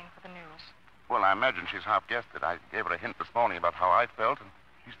Kathleen for the news. Well, I imagine she's half guessed it. I gave her a hint this morning about how I felt, and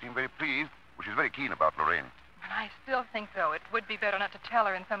she seemed very pleased. Well, she's very keen about Lorraine. And I still think, though, it would be better not to tell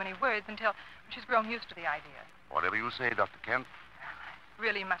her in so many words until she's grown used to the idea. Whatever you say, Dr. Kent. I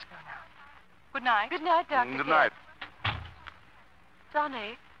really must go now. Good night. Good night, Dr. Good night.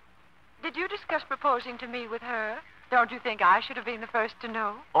 Sonny, did you discuss proposing to me with her? Don't you think I should have been the first to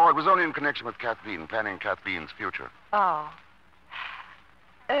know? Oh, it was only in connection with Kathleen, planning Kathleen's future. Oh.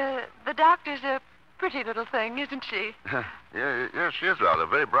 The doctor's a pretty little thing, isn't she? Yeah, she is rather.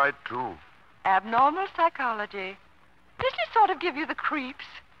 Very bright, too. Abnormal psychology. Does she sort of give you the creeps?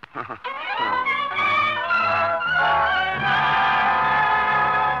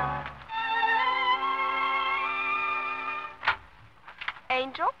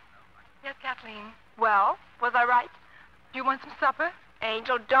 Angel? Yes, Kathleen. Well, was I right? Do you want some supper?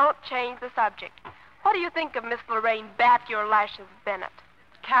 Angel, don't change the subject. What do you think of Miss Lorraine Bat Your Lashes Bennett?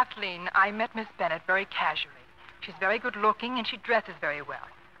 Kathleen, I met Miss Bennett very casually. She's very good looking and she dresses very well.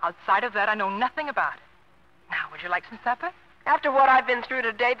 Outside of that, I know nothing about it. Now, would you like some supper? After what I've been through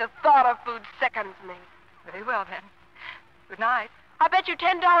today, the thought of food sickens me. Very well, then. Good night. I bet you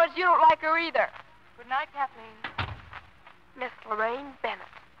 $10 you don't like her either. Good night, Kathleen. Miss Lorraine Bennett.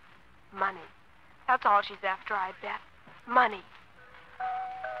 Money. That's all she's after, I bet. Money.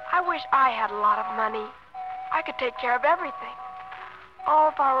 I wish I had a lot of money. I could take care of everything. Oh,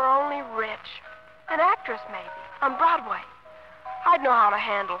 if I were only rich. An actress, maybe, on Broadway. I'd know how to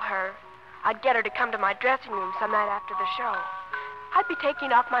handle her. I'd get her to come to my dressing room some night after the show. I'd be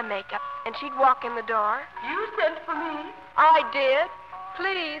taking off my makeup, and she'd walk in the door. You sent for me? I did.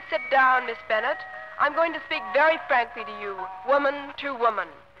 Please sit down, Miss Bennett. I'm going to speak very frankly to you, woman to woman.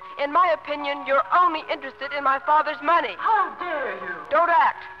 In my opinion, you're only interested in my father's money. How dare you? Don't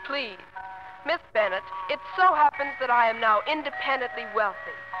act, please. Miss Bennett, it so happens that I am now independently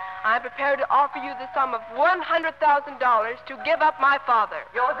wealthy. I'm prepared to offer you the sum of $100,000 to give up my father.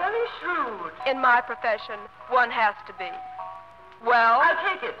 You're very shrewd. In my profession, one has to be. Well? I'll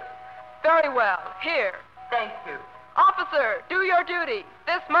take it. Very well. Here. Thank you. Officer, do your duty.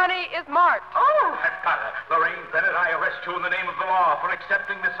 This money is marked. Oh! Lorraine Bennett, I arrest you in the name of the law for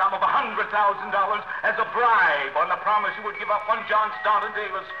accepting the sum of $100,000 as a bribe on the promise you would give up one John Staunton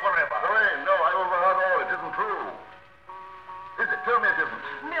Davis forever. Lorraine, no, I overheard all. It isn't true. Is it? Tell me it isn't.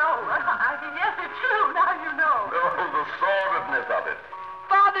 No, I mean, yes, it's true. Now you know. No, the sordidness of it.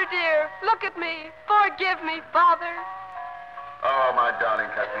 Father, dear, look at me. Forgive me, Father. Oh, my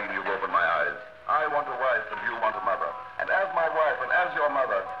darling Kathleen, you've opened my eyes. I want a wife and you want a mother. And as my wife and as your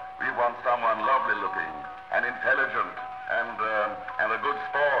mother, we want someone lovely looking and intelligent and a good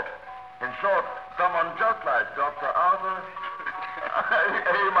sport. In short, someone just like Dr. Arthur.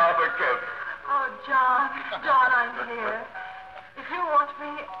 Hey, Martha Kent. Oh, John, I'm here. If you want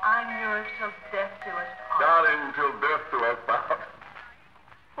me, I'm yours till death do us part. Darling, till death do us part.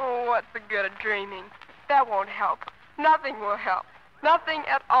 Oh, what's the good of dreaming? That won't help. Nothing will help. Nothing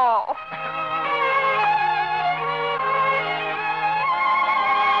at all.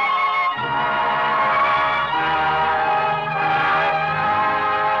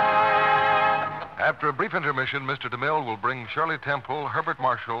 After a brief intermission, Mr. DeMille will bring Shirley Temple, Herbert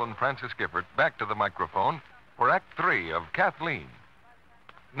Marshall, and Francis Gifford back to the microphone for Act 3 of Kathleen.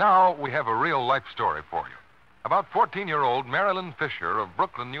 Now we have a real-life story for you about 14-year-old Marilyn Fisher of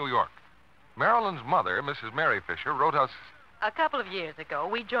Brooklyn, New York. Marilyn's mother, Mrs. Mary Fisher, wrote us... A couple of years ago,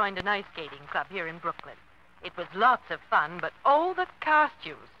 we joined an ice skating club here in Brooklyn. It was lots of fun, but oh, the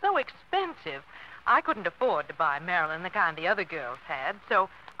costumes, so expensive. I couldn't afford to buy Marilyn the kind the other girls had, so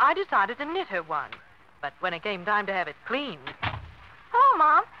I decided to knit her one. But when it came time to have it cleaned... Oh,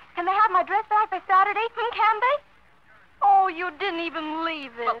 Mom, can they have my dress back by Saturday? Can they? Oh, you didn't even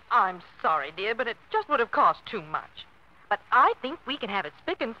leave it. Well, I'm sorry, dear, but it just would have cost too much. But I think we can have it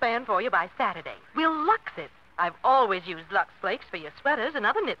spick and span for you by Saturday. We'll Lux it. I've always used Lux flakes for your sweaters and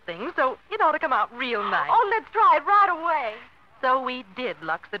other knit things, so it ought to come out real nice. Oh, let's try it right away. So we did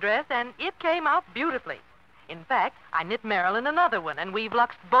Lux the dress, and it came out beautifully. In fact, I knit Marilyn another one, and we've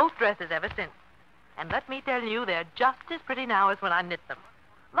Luxed both dresses ever since. And let me tell you, they're just as pretty now as when I knit them.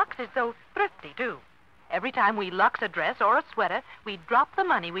 Lux is so thrifty, too. Every time we Lux a dress or a sweater, we drop the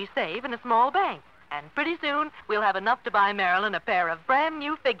money we save in a small bank. And pretty soon, we'll have enough to buy Marilyn a pair of brand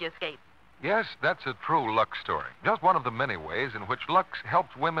new figure skates. Yes, that's a true Lux story. Just one of the many ways in which Lux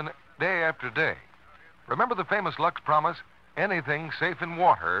helps women day after day. Remember the famous Lux promise? Anything safe in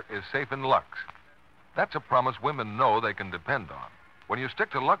water is safe in Lux. That's a promise women know they can depend on. When you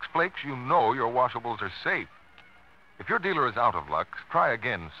stick to Lux Flakes, you know your washables are safe. If your dealer is out of Lux, try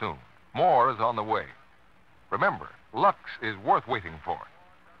again soon. More is on the way. Remember, Lux is worth waiting for.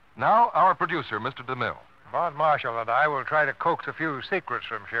 Now, our producer, Mr. DeMille. Maud Marshall and I will try to coax a few secrets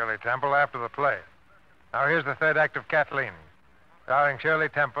from Shirley Temple after the play. Now, here's the third act of Kathleen, starring Shirley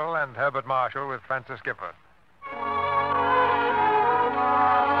Temple and Herbert Marshall with Francis Gifford.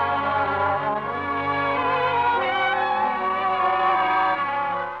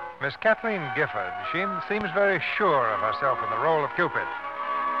 Miss Kathleen Gifford, she seems very sure of herself in the role of Cupid,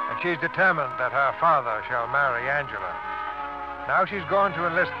 and she's determined that her father shall marry Angela. Now she's going to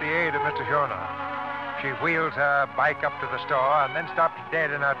enlist the aid of Mr. Schoner. She wheels her bike up to the store and then stops dead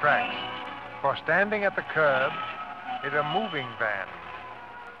in her tracks. For standing at the curb is a moving van.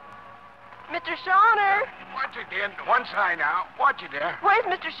 Mr. Schoner! Watch it, dear. One side now. Watch it there. Where's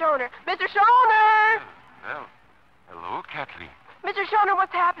Mr. Schoner? Mr. Schoner! Well, hello, Kathleen. Mr. Schoner,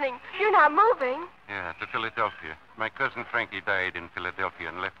 what's happening? You're not moving. Yeah, to Philadelphia. My cousin Frankie died in Philadelphia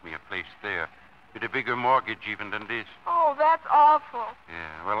and left me a place there with a bigger mortgage even than this. Oh, that's awful.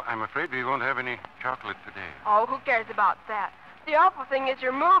 Yeah, well, I'm afraid we won't have any chocolate today. Oh, who cares about that? The awful thing is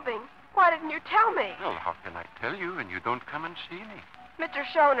you're moving. Why didn't you tell me? Well, how can I tell you when you don't come and see me? Mr.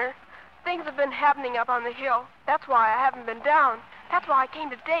 Schoner, things have been happening up on the hill. That's why I haven't been down. That's why I came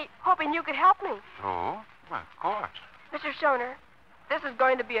to date, hoping you could help me. Oh? Well, of course. Mr. Schoner, this is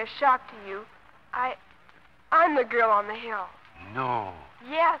going to be a shock to you. I'm the girl on the hill. No.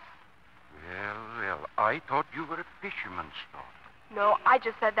 Yes. Well, I thought you were a fisherman's daughter. No, I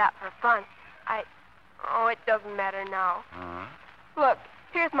just said that for fun. Oh, it doesn't matter now. Look,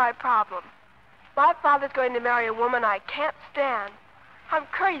 here's my problem. My father's going to marry a woman I can't stand. I'm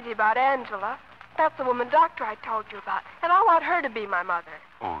crazy about Angela. That's the woman doctor I told you about, and I want her to be my mother.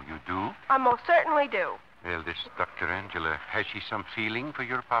 Oh, you do? I most certainly do. Well, this Dr. Angela, has she some feeling for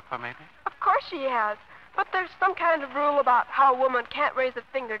your papa, maybe? Of course she has. But there's some kind of rule about how a woman can't raise a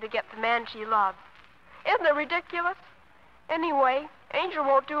finger to get the man she loves. Isn't it ridiculous? Anyway, Angel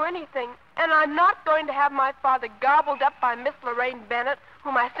won't do anything, and I'm not going to have my father gobbled up by Miss Lorraine Bennett,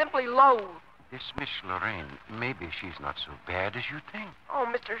 whom I simply loathe. This Miss Lorraine, maybe she's not so bad as you think. Oh,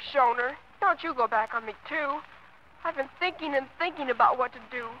 Mr. Schoner, don't you go back on me, too. I've been thinking and thinking about what to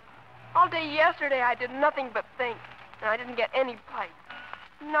do. All day yesterday I did nothing but think, and I didn't get any place.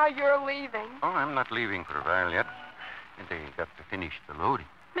 Now you're leaving. Oh, I'm not leaving for a while yet. They got to finish the loading.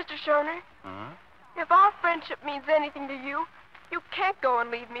 Mr. Schoner, if our friendship means anything to you, you can't go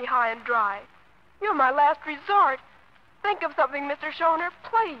and leave me high and dry. You're my last resort. Think of something, Mr. Schoner,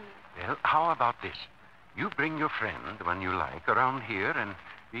 please. Well, how about this? You bring your friend, the one you like, around here, and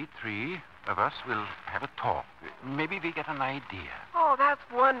we three of us will have a talk. Maybe we get an idea. Oh, that's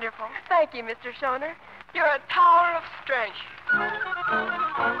wonderful. Thank you, Mr. Schoner. You're a tower of strength.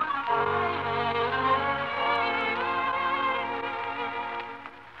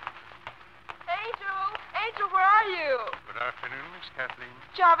 Angel, where are you? Good afternoon, Miss Kathleen.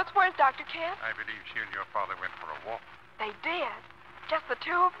 Jarvis, where's Dr. Kent? I believe she and your father went for a walk. They did? Just the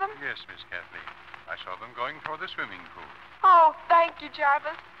two of them? Yes, Miss Kathleen. I saw them going for the swimming pool. Oh, thank you,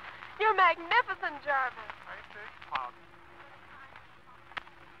 Jarvis. You're magnificent, Jarvis. I beg pardon.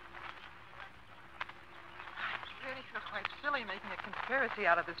 I really feel quite silly making a conspiracy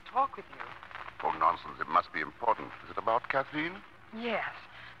out of this talk with you. Oh, nonsense. It must be important. Is it about Kathleen? Yes.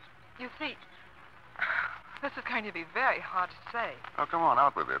 You see, this is going to be very hard to say. Oh, come on,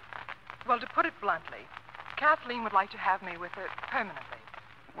 out with it. Well, to put it bluntly, Kathleen would like to have me with her permanently.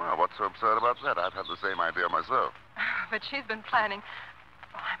 Well, what's so absurd about that? I've had the same idea myself. But she's been planning...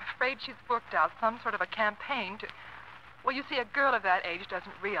 Oh, I'm afraid she's worked out some sort of a campaign to... Well, you see, a girl of that age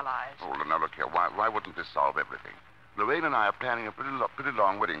doesn't realize. Oh, now, look here. Why wouldn't this solve everything? Lorraine and I are planning a pretty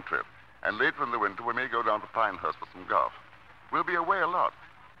long wedding trip. And later in the winter, we may go down to Pinehurst for some golf. We'll be away a lot.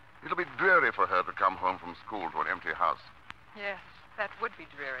 It'll be dreary for her to come home from school to an empty house. Yes, that would be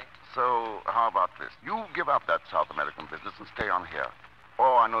dreary. So, how about this? You give up that South American business and stay on here.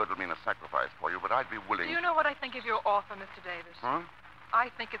 Oh, I know it'll mean a sacrifice for you, but I'd be willing... Do you know what I think of your offer, Mr. Davis? Huh? I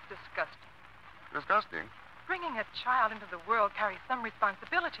think it's disgusting. Disgusting? Bringing a child into the world carries some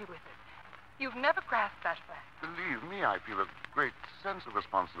responsibility with it. You've never grasped that fact. Believe me, I feel a great sense of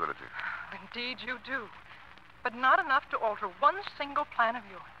responsibility. Indeed, you do. But not enough to alter one single plan of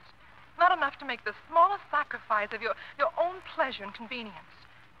yours. Not enough to make the smallest sacrifice of your own pleasure and convenience.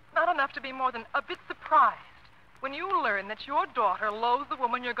 Not enough to be more than a bit surprised when you learn that your daughter loathes the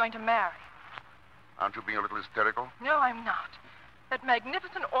woman you're going to marry. Aren't you being a little hysterical? No, I'm not. That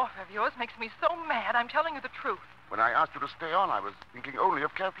magnificent offer of yours makes me so mad, I'm telling you the truth. When I asked you to stay on, I was thinking only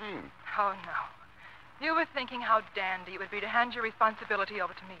of Kathleen. Oh, no. You were thinking how dandy it would be to hand your responsibility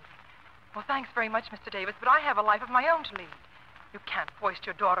over to me. Well, thanks very much, Mr. Davis, but I have a life of my own to lead. You can't foist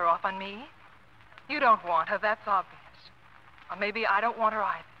your daughter off on me. You don't want her, that's obvious. Or maybe I don't want her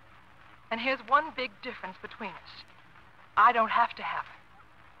either. And here's one big difference between us. I don't have to have her.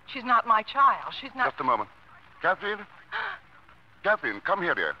 She's not my child. She's not... Just a moment. Kathleen? Kathleen, come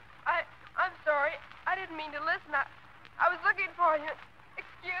here, dear. I'm sorry. I didn't mean to listen. I was looking for you.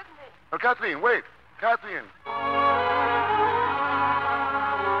 Excuse me. Oh, Kathleen, wait. Kathleen.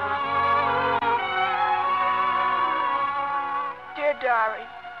 Dear diary,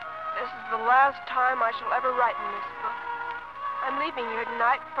 this is the last time I shall ever write in this book. I'm leaving here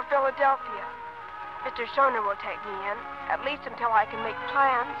tonight for Philadelphia. Mr. Schoner will take me in, at least until I can make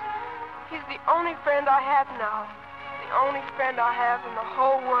plans. He's the only friend I have now. The only friend I have in the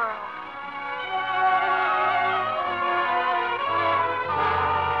whole world.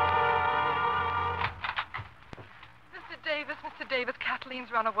 Mr. Davis,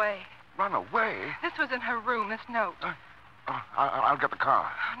 Kathleen's run away. Run away? This was in her room, this note. I'll get the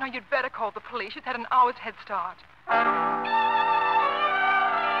car. No, you'd better call the police. She's had an hour's head start.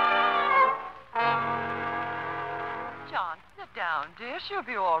 John, sit down, dear. She'll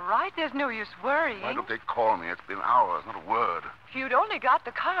be all right. There's no use worrying. Why don't they call me? It's been hours, not a word. You'd only got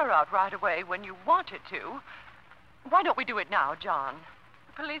the car out right away when you wanted to. Why don't we do it now, John?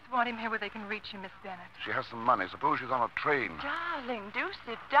 The police want him here where they can reach you, Miss Bennett. She has some money. Suppose she's on a train. Darling, do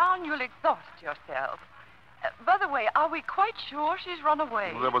sit down. You'll exhaust yourself. By the way, are we quite sure she's run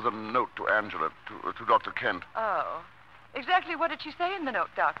away? There was a note to Angela, to Dr. Kent. Oh. Exactly what did she say in the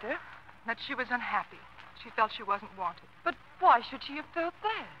note, Doctor? That she was unhappy. She felt she wasn't wanted. But why should she have felt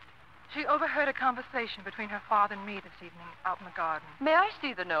that? She overheard a conversation between her father and me this evening out in the garden. May I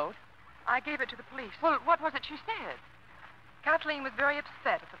see the note? I gave it to the police. Well, what was it she said? Kathleen was very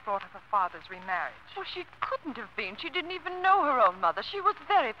upset at the thought of her father's remarriage. Well, she couldn't have been. She didn't even know her own mother. She was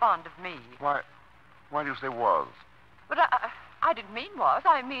very fond of me. Why do you say was? But I didn't mean was.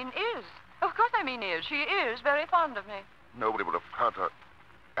 I mean is. Of course I mean is. She is very fond of me. Nobody would have hurt her.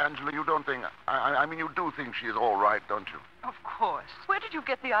 Angela, you don't think... I mean, you do think she is all right, don't you? Of course. Where did you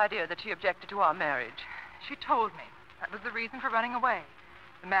get the idea that she objected to our marriage? She told me. That was the reason for running away.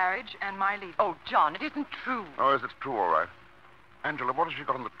 The marriage and my leaving. Oh, John, it isn't true. Oh, yes, it's true, all right. Angela, what if she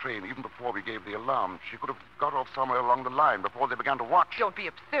got on the train even before we gave the alarm? She could have got off somewhere along the line before they began to watch. Don't be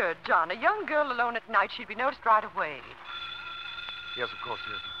absurd, John. A young girl alone at night, she'd be noticed right away. Yes, of course,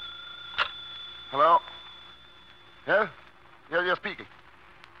 yes. Hello? Yes? Yeah, you're speaking.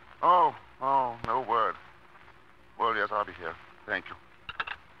 Oh, no word. Well, yes, I'll be here. Thank you.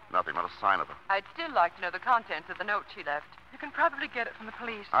 Nothing, not a sign of her. I'd still like to know the contents of the note she left. You can probably get it from the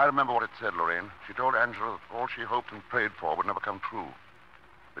police. I remember what it said, Lorraine. She told Angela that all she hoped and prayed for would never come true.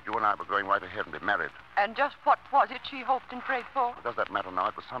 That you and I were going right ahead and be married. And just what was it she hoped and prayed for? Well, does that matter now?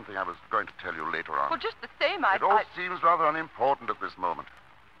 It was something I was going to tell you later on. Well, just the same, It all seems rather unimportant at this moment.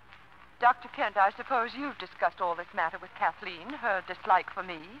 Dr. Kent, I suppose you've discussed all this matter with Kathleen, her dislike for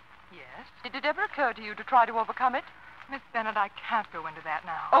me. Yes. Did it ever occur to you to try to overcome it? Miss Bennett, I can't go into that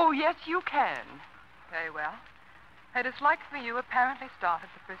now. Oh, yes, you can. Very well. Her dislike for you apparently started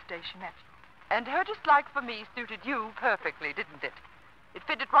the first day she met you. And her dislike for me suited you perfectly, didn't it? It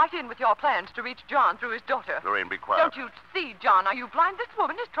fitted right in with your plans to reach John through his daughter. Lorraine, be quiet. Don't you see, John? Are you blind? This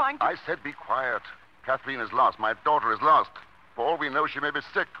woman is trying to... I said be quiet. Kathleen is lost. My daughter is lost. For all we know, she may be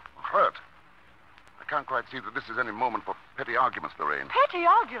sick, hurt. I can't quite see that this is any moment for petty arguments, Lorraine. Petty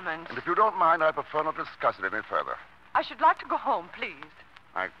arguments? And if you don't mind, I prefer not to discuss it any further. I should like to go home, please.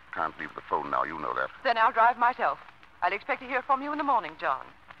 I can't leave the phone now. You know that. Then I'll drive myself. I'll expect to hear from you in the morning, John.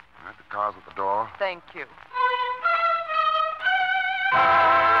 All right, the car's at the door. Thank you.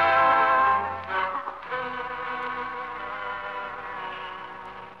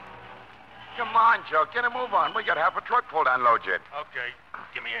 Come on, Joe. Get a move on. We got half a truck full to unload yet. Okay.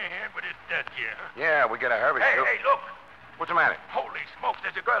 Give me a hand with this desk here. Yeah, we gotta hurry, Hey, Joe. hey, look. What's the matter? Holy smokes,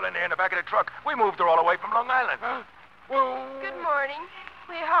 there's a girl in there in the back of the truck. We moved her all the way from Long Island. Good morning.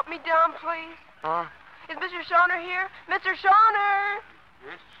 Will you help me down, please? Huh? Is Mr. Shawner here? Mr. Shawner!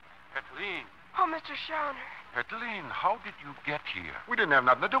 Yes, Kathleen. Oh, Mr. Shawner. Kathleen, how did you get here? We didn't have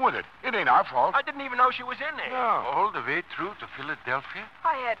nothing to do with it. It ain't our fault. I didn't even know she was in there. No. All the way through to Philadelphia?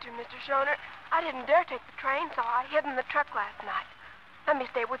 I had to, Mr. Shawner. I didn't dare take the train, so I hid in the truck last night. Let me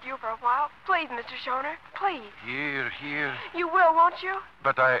stay with you for a while. Please, Mr. Shawner. Please. Here. You will, won't you?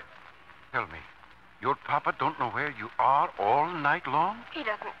 But Tell me, your papa don't know where you are all night long? He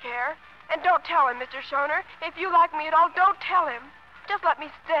doesn't care. And don't tell him, Mr. Shawner. If you like me at all, don't tell him. Just let me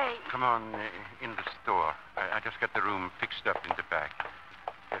stay. Come on, in the store. I just got the room fixed up in the back.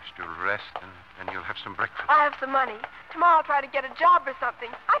 Just you'll rest, and you'll have some breakfast. I have some money. Tomorrow I'll try to get a job or something.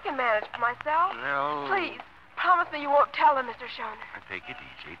 I can manage for myself. Well... Please, promise me you won't tell him, Mr. Shawner. Take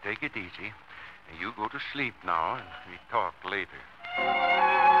it easy. You go to sleep now, and we talk later.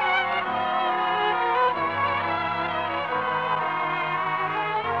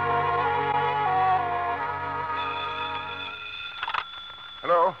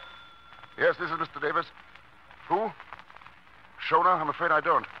 Hello? Yes, this is Mr. Davis. Who? Shona? I'm afraid I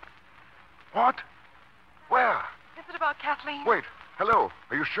don't. What? Where? Is it about Kathleen? Wait. Hello.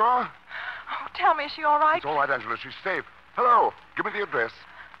 Are you sure? Oh, tell me, is she all right? It's all right, Angela. She's safe. Hello. Give me the address.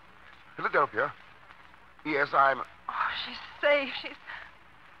 Philadelphia. Yes, I'm... Oh, she's safe. She's...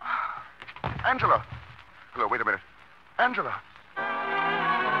 Angela. Hello, wait a minute. Angela.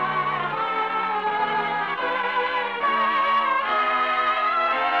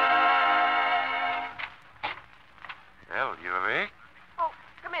 Well, you awake? Oh,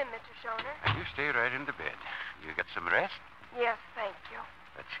 come in, Mr. Shawner. And you stay right in the bed. You got some rest? Yes, thank you.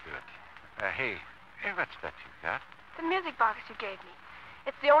 That's good. Hey, what's that you got? The music box you gave me.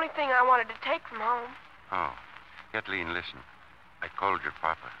 It's the only thing I wanted to take from home. Oh, Kathleen, listen. I called your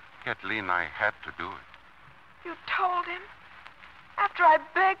papa. Kathleen, I had to do it. You told him? After I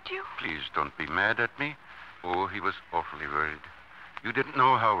begged you? Please don't be mad at me. Oh, he was awfully worried. You didn't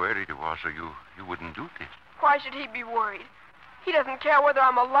know how worried he was, or you wouldn't do this. Why should he be worried? He doesn't care whether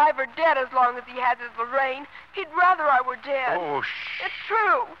I'm alive or dead as long as he has his Lorraine. He'd rather I were dead. Oh, shh. It's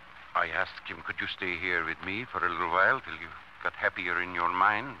true. I asked him, could you stay here with me for a little while till you got happier in your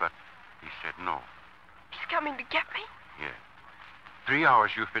mind, but he said no. He's coming to get me? Yeah. 3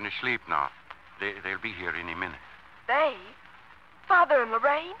 hours you finish sleep now. They'll be here any minute. They? Father and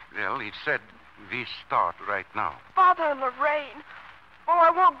Lorraine? Well, he said we start right now. Father and Lorraine? Oh,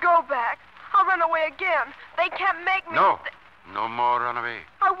 I won't go back. I'll run away again. They can't make me... No. No more run away.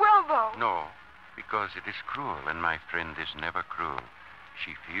 I will, though. No, because it is cruel, and my friend is never cruel.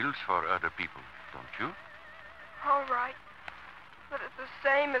 She feels for other people, don't you? All right. But it's the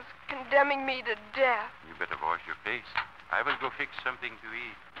same as condemning me to death. You better wash your face. I will go fix something to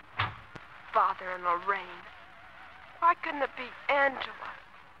eat. Father and Lorraine. Why couldn't it be Angela?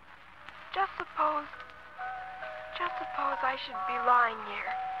 Just suppose I should be lying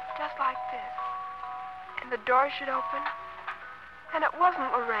here, just like this. And the door should open, and it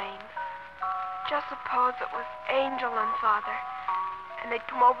wasn't Lorraine. Just suppose it was Angel and Father, and they'd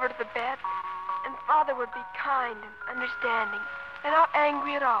come over to the bed, and Father would be kind and understanding, and not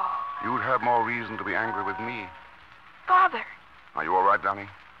angry at all. You'd have more reason to be angry with me. Father. Are you all right, Donnie?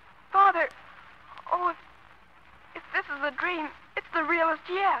 Father. Oh, if this is a dream, it's the realest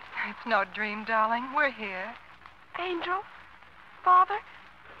yet. It's no dream, darling. We're here. Angel? Father?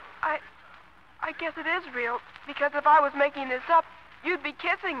 I guess it is real, because if I was making this up, you'd be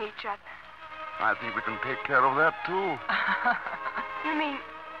kissing each other. I think we can take care of that, too. You mean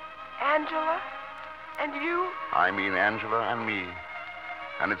Angela and you? I mean Angela and me.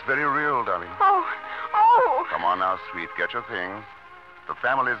 And it's very real, darling. Oh! Come on now, sweet. Get your things. The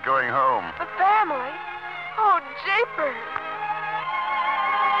family's going home. The family? Oh, japers!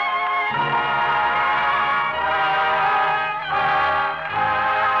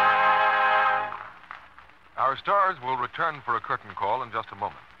 Now, Our stars will return for a curtain call in just a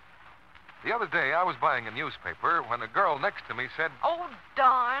moment. The other day, I was buying a newspaper when a girl next to me said, Oh,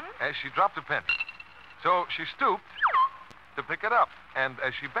 darn. as she dropped a penny. So she stooped to pick it up, and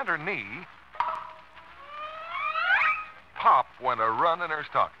as she bent her knee, pop went a run in her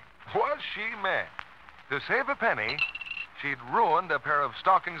stocking. Was she mad? To save a penny, she'd ruined a pair of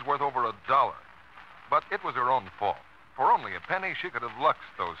stockings worth over $1. But it was her own fault. For only a penny, she could have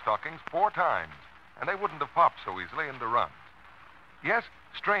luxed those stockings 4 times, and they wouldn't have popped so easily into runs. Yes,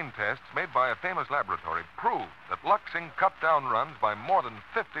 strain tests made by a famous laboratory proved that luxing cut down runs by more than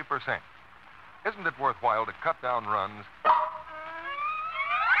 50%. Isn't it worthwhile to cut down runs?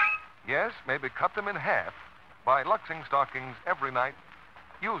 Yes, maybe cut them in half by luxing stockings every night.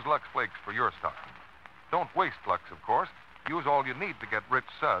 Use Lux Flakes for your stocking. Don't waste Lux, of course. Use all you need to get rich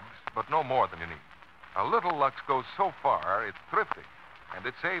suds, but no more than you need. A little Lux goes so far, it's thrifty, and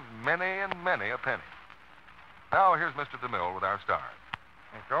it saves many and many a penny. Now, here's Mr. DeMille with our stars.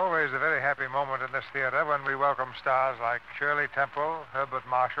 It's always a very happy moment in this theater when we welcome stars like Shirley Temple, Herbert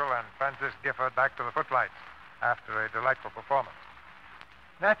Marshall, and Francis Gifford back to the footlights after a delightful performance.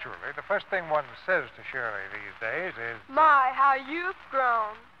 Naturally, the first thing one says to Shirley these days is... My, how you've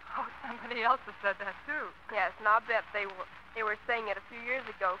grown. Oh, somebody else has said that, too. Yes, and I'll bet they were saying it a few years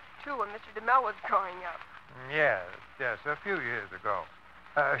ago, too, when Mr. DeMille was growing up. Yes, a few years ago.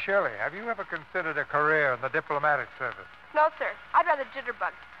 Shirley, have you ever considered a career in the diplomatic service? No, sir. I'd rather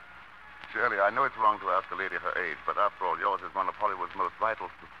jitterbug. Shirley, I know it's wrong to ask a lady her age, but after all, yours is one of Hollywood's most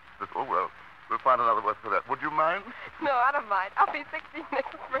vital... Oh, well, we'll find another word for that. Would you mind? No, I don't mind. I'll be 16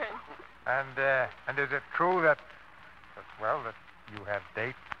 next spring. And is it true that you have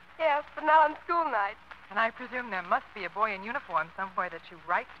dates? Yes, but not on school nights. And I presume there must be a boy in uniform somewhere that you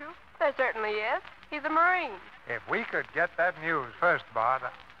write to? There certainly is. He's a Marine. If we could get that news first, Bart,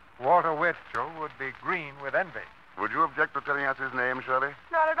 Walter Winchell would be green with envy. Would you object to telling us his name, Shirley?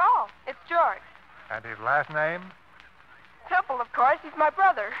 Not at all. It's George. And his last name? Temple, of course. He's my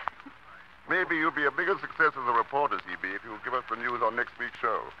brother. Maybe you'll be a bigger success as a reporter, CB, if you'll give us the news on next week's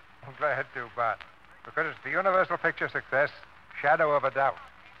show. I'm glad to, Bart. Because it's the Universal Picture success, Shadow of a Doubt.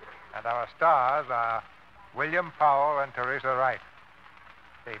 And our stars are William Powell and Teresa Wright.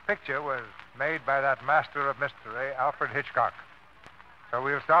 The picture was made by that master of mystery, Alfred Hitchcock. So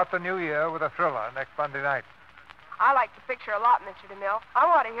we'll start the new year with a thriller next Monday night. I like the picture a lot, Mr. DeMille. I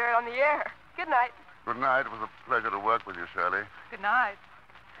want to hear it on the air. Good night. Good night. It was a pleasure to work with you, Shirley. Good night.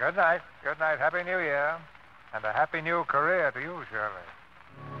 Good night. Good night. Happy New Year. And a happy new career to you, Shirley.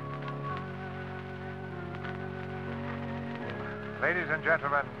 Ladies and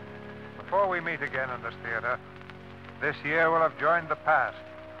gentlemen, before we meet again in this theater, this year will have joined the past,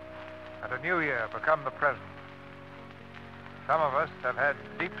 and a new year become the present. Some of us have had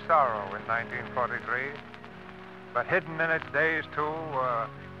deep sorrow in 1943, but hidden in its days, too, were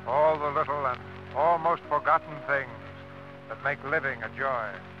all the little and almost forgotten things that make living a joy.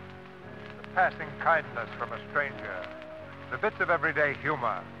 The passing kindness from a stranger, the bits of everyday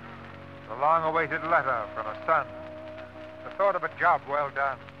humor, the long-awaited letter from a son, the thought of a job well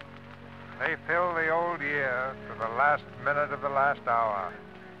done. They fill the old year to the last minute of the last hour.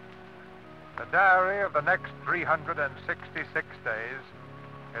 The diary of the next 366 days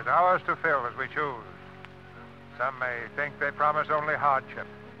is ours to fill as we choose. Some may think they promise only hardship,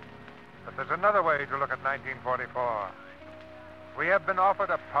 but there's another way to look at 1944. We have been offered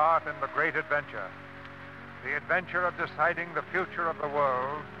a part in the great adventure, the adventure of deciding the future of the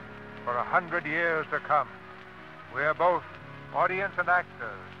world for 100 years to come. We are both audience and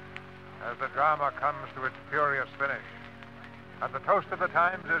actors as the drama comes to its furious finish. And the toast of the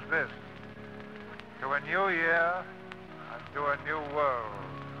times is this: to a new year and to a new world.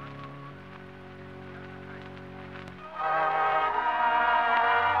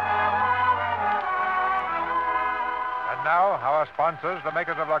 And now, our sponsors, the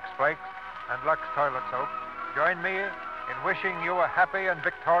makers of Lux Flakes and Lux Toilet Soap, join me in wishing you a happy and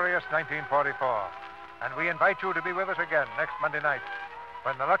victorious 1944. And we invite you to be with us again next Monday night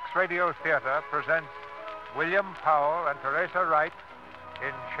when the Lux Radio Theater presents William Powell and Teresa Wright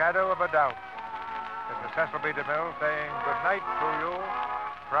in Shadow of a Doubt. This is Cecil B. DeMille saying good night to you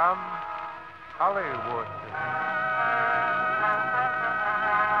from Hollywood.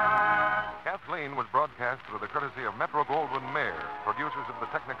 Kathleen was broadcast through the courtesy of Metro-Goldwyn-Mayer, producers of the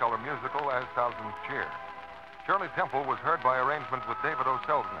Technicolor musical As Thousands Cheer. Shirley Temple was heard by arrangement with David O.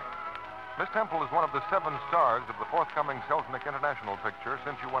 Selznick. Miss Temple is one of the 7 stars of the forthcoming Selznick International picture,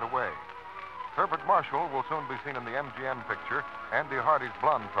 Since You Went Away. Herbert Marshall will soon be seen in the MGM picture, Andy Hardy's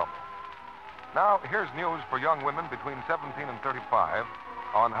Blonde Trouble. Now, here's news for young women between 17 and 35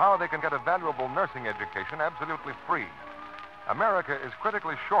 on how they can get a valuable nursing education absolutely free. America is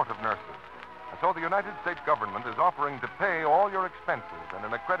critically short of nurses, and so the United States government is offering to pay all your expenses in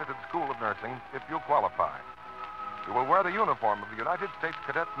an accredited school of nursing if you qualify. You will wear the uniform of the United States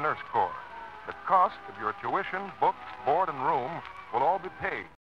Cadet Nurse Corps. The cost of your tuition, books, board, and room will all be paid.